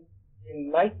you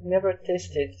might never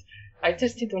taste it. I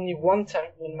tasted only one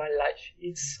time in my life.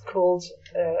 It's called,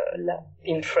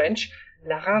 in French,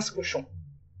 La Rince Cochon.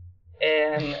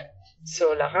 And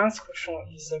so La Rince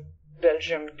Cochon is a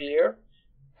Belgian beer,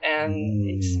 and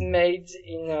it's made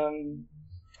in,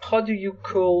 how do you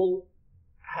call,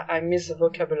 I miss the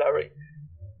vocabulary,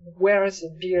 where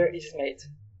the beer is made?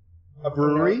 A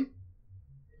brewery?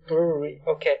 Brewery,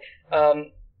 okay.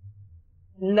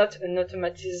 Not an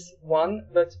automatized one,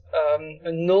 but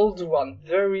an old one,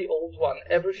 very old one.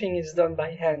 Everything is done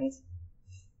by hand.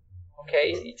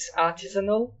 Okay, it's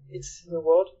artisanal, it's the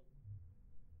word?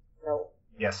 No.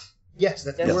 Yes. Yes,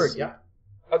 that's the word, yeah.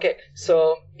 Okay,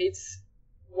 so it's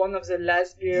one of the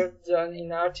last beers done in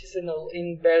artisanal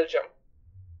in Belgium.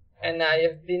 And I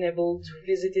have been able to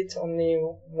visit it only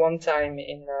one time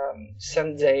in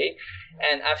Sunday.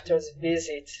 And after the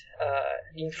visit,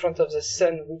 in front of the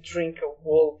sun, we drink a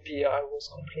whole beer. I was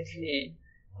completely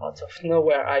out of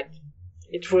nowhere.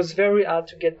 It was very hard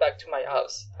to get back to my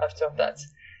house after that.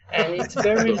 And it's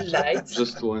very light.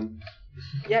 Just one.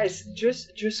 Yes,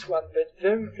 just one, but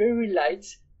very, very light,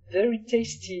 very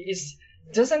tasty. It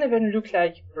doesn't even look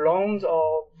like blonde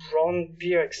or brown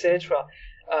beer, etc.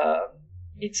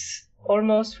 It's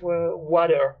almost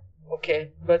water,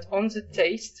 okay? But on the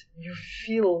taste, you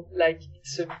feel like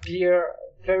it's a beer,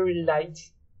 very light,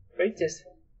 very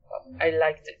tasteful. I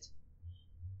liked it.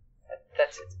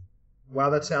 That's it. Wow,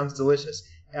 that sounds delicious.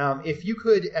 If you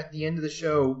could, at the end of the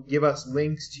show, give us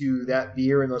links to that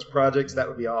beer and those projects, that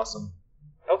would be awesome.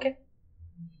 Okay.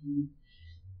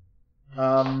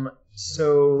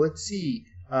 So let's see.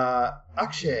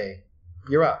 Akshay,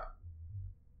 you're up.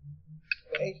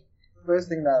 Okay. First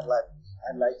thing that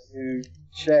I'd like to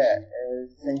share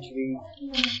is essentially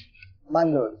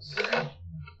mangoes.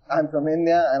 I'm from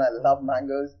India and I love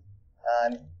mangoes,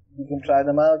 and you can try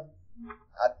them out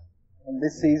in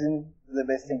this season. Is the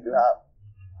best thing to have.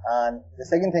 And the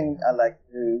second thing I'd like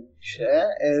to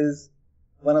share is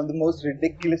one of the most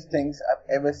ridiculous things I've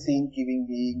ever seen Kivy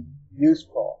being used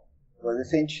for. It was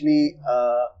essentially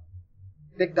a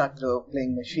tic-tac-toe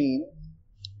playing machine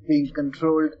being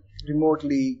controlled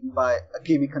remotely by a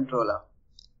Kivy controller.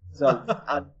 So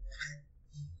I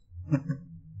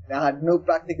had no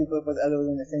practical purpose other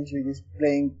than essentially just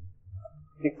playing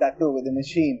tic-tac-toe with a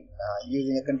machine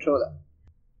using a controller.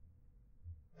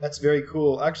 That's very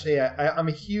cool. Actually, I'm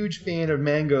a huge fan of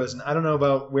mangoes, and I don't know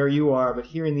about where you are, but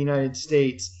here in the United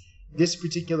States, this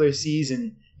particular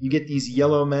season, you get these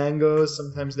yellow mangoes.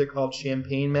 Sometimes they're called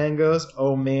champagne mangoes.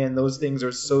 Oh man, those things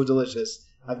are so delicious.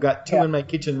 I've got two in my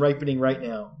kitchen ripening right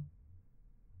now.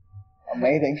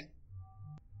 Amazing.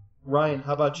 Ryan,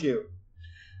 how about you?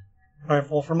 All right,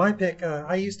 well, for my pick,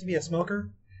 I used to be a smoker,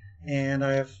 and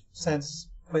I've since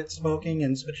quit smoking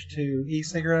and switched to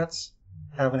e-cigarettes.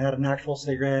 Haven't had an actual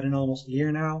cigarette in almost a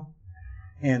year now.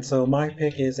 And so my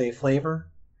pick is a flavor,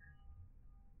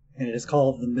 and it is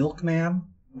called the Milkman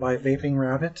by Vaping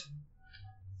Rabbit.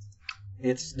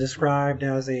 It's described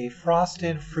as a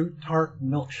frosted fruit tart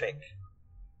milkshake.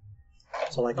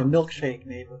 So like a milkshake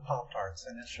made with Pop-Tarts,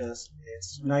 and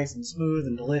it's nice and smooth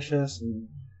and delicious and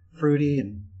fruity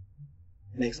and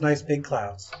makes nice big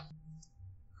clouds.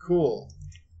 Cool.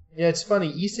 Yeah, it's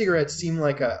funny. E-cigarettes seem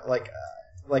like a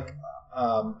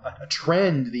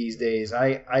trend these days.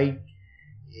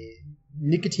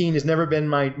 Nicotine has never been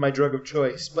my drug of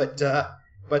choice, but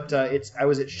I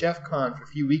was at ChefCon a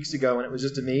few weeks ago, and it was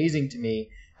just amazing to me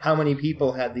how many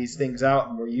people had these things out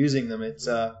and were using them.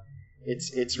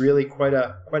 It's really quite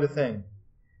a thing.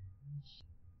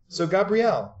 So,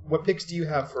 Gabrielle, what picks do you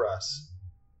have for us?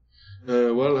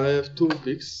 Well, I have two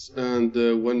picks, and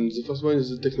the first one is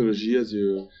the technology, as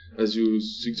you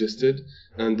suggested,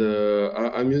 and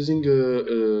I'm using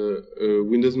a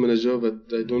Windows Manager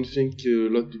that I don't think a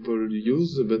lot of people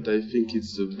use, but I think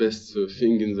it's the best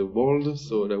thing in the world,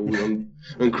 so I would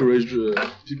encourage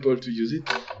people to use it,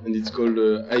 and it's called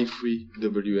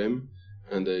i3WM,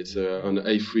 and it's on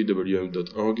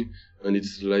i3wm.org, and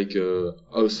it's like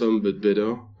awesome but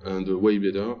better, and way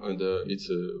better, and it's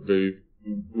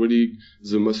really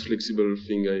the most flexible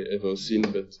thing I ever seen,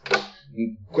 but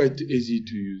quite easy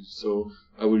to use. So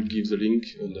I will give the link,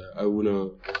 and I wanna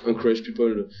encourage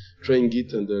people trying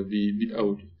it and be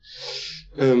out.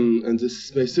 And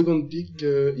my second pick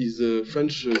is a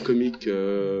French comic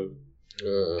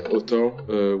author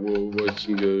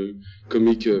writing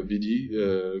comic BD,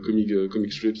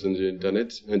 comic strips on the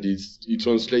internet, and he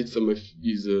translates some of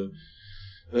his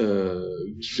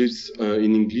strips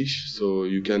in English, so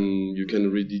you can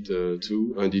read it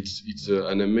too. And it's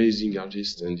an amazing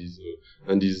artist, and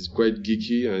he's quite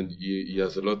geeky, and he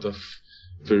has a lot of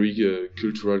very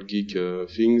cultural geek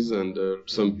things, and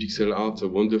some pixel art are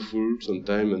wonderful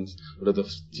sometimes, and a lot of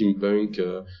steampunk,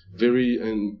 very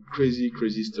and crazy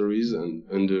stories,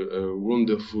 and a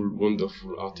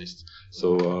wonderful artist.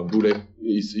 So Boulet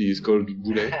is called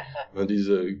Boulet, and his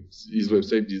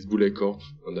website is Boulet Corp,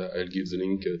 and I'll give the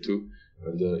link too.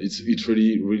 And it's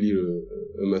really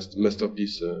a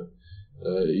masterpiece.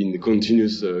 In the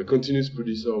continuous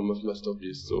producer of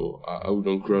masterpiece. So I would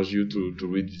encourage you to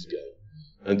read this guy.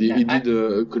 And he did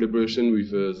a collaboration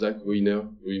with Zach Weiner,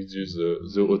 who is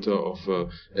the author of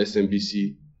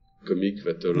SMBC comic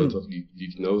that a lot of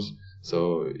geek knows.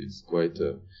 So it's quite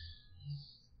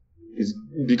it's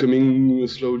becoming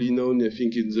slowly known, I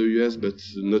think, in the US, but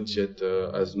not yet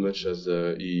as much as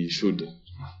he should.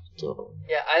 So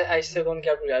yeah, I second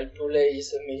Gabriel. Boulet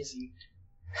is amazing.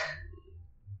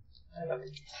 I love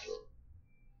it.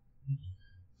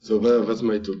 So that's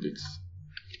my topics.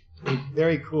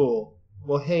 Very cool.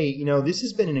 Well, hey, this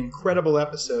has been an incredible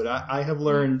episode. I have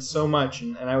learned so much,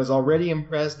 and I was already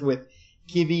impressed with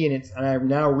Kivy, and I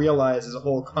now realize there's a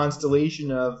whole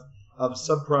constellation of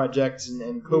sub-projects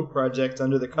and co-projects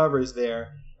under the covers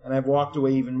there, and I've walked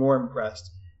away even more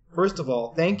impressed. First of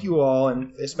all, thank you all,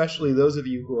 and especially those of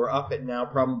you who are up at now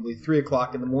probably 3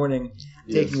 o'clock in the morning,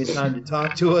 taking the time to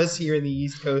talk to us here in the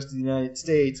East Coast of the United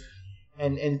States.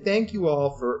 And thank you all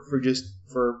for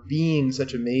being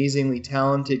such amazingly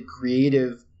talented,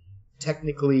 creative,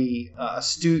 technically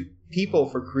astute people,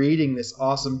 for creating this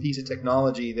awesome piece of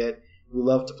technology that we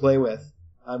love to play with.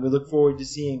 We look forward to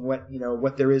seeing what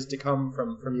there is to come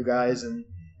from you guys, and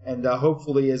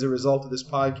hopefully as a result of this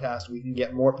podcast we can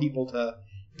get more people to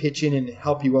pitch in and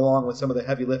help you along with some of the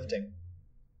heavy lifting.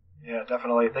 Yeah,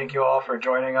 definitely. Thank you all for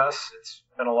joining us. It's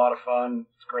been a lot of fun.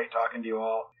 It's great talking to you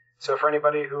all. So for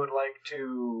anybody who would like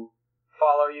to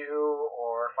follow you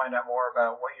or find out more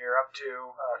about what you're up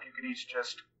to, if you could each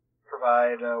just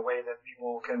provide a way that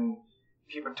people can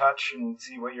keep in touch and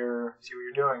see what you're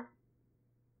doing.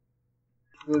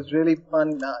 It was really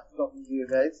fun talking to you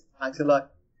guys. Thanks a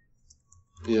lot.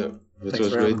 Yeah, that Thanks was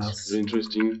for great. having us. Very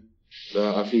interesting.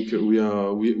 I think we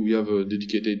have a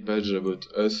dedicated page about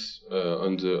us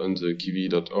on the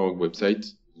Kivy.org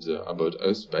website, the About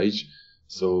Us page.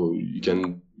 So you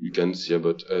can see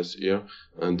about us here,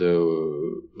 and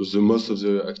the most of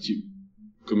the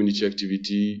community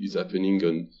activity is happening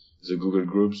on the Google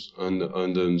groups and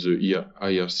on the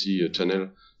IRC channel.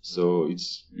 So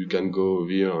you can go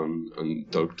here and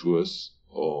talk to us,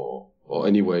 or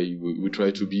anyway we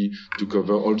try to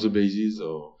cover all the bases,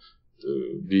 or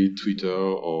be it Twitter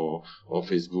or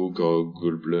Facebook or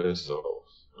Google Plus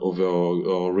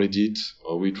or Reddit,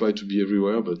 or we try to be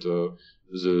everywhere, but the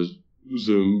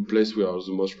place we are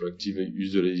the most active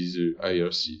usually is the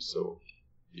IRC. So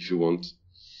if you want,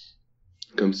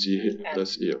 come see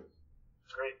us here.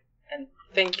 Great. And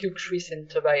thank you, Chris and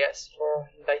Tobias, for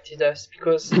inviting us,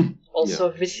 because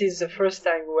also this is the first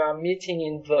time we are meeting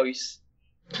in voice.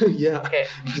 Yeah, okay.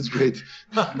 That's great.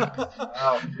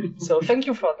 Wow. So thank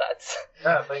you for that.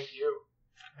 Yeah, thank you.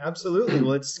 Absolutely.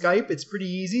 Well, it's Skype. It's pretty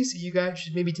easy, so you guys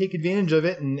should maybe take advantage of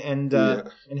it and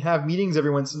have meetings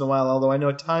every once in a while. Although I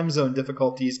know time zone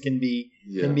difficulties can be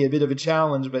a bit of a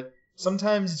challenge, but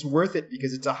sometimes it's worth it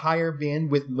because it's a higher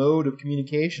bandwidth mode of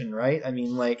communication, right? I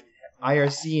mean, like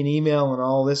IRC and email and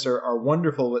all this are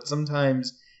wonderful, but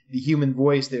sometimes the human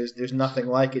voice, there's nothing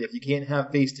like it. If you can't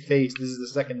have face-to-face, this is the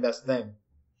second best thing.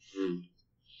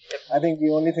 I think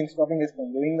the only thing stopping us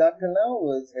from doing that till now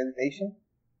was hesitation,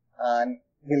 and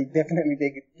we'll definitely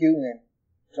take it cue and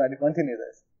try to continue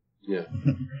this. Yeah.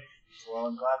 Well,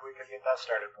 I'm glad we could get that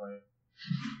started for you.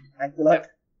 Thanks a lot.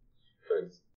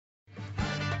 Thanks.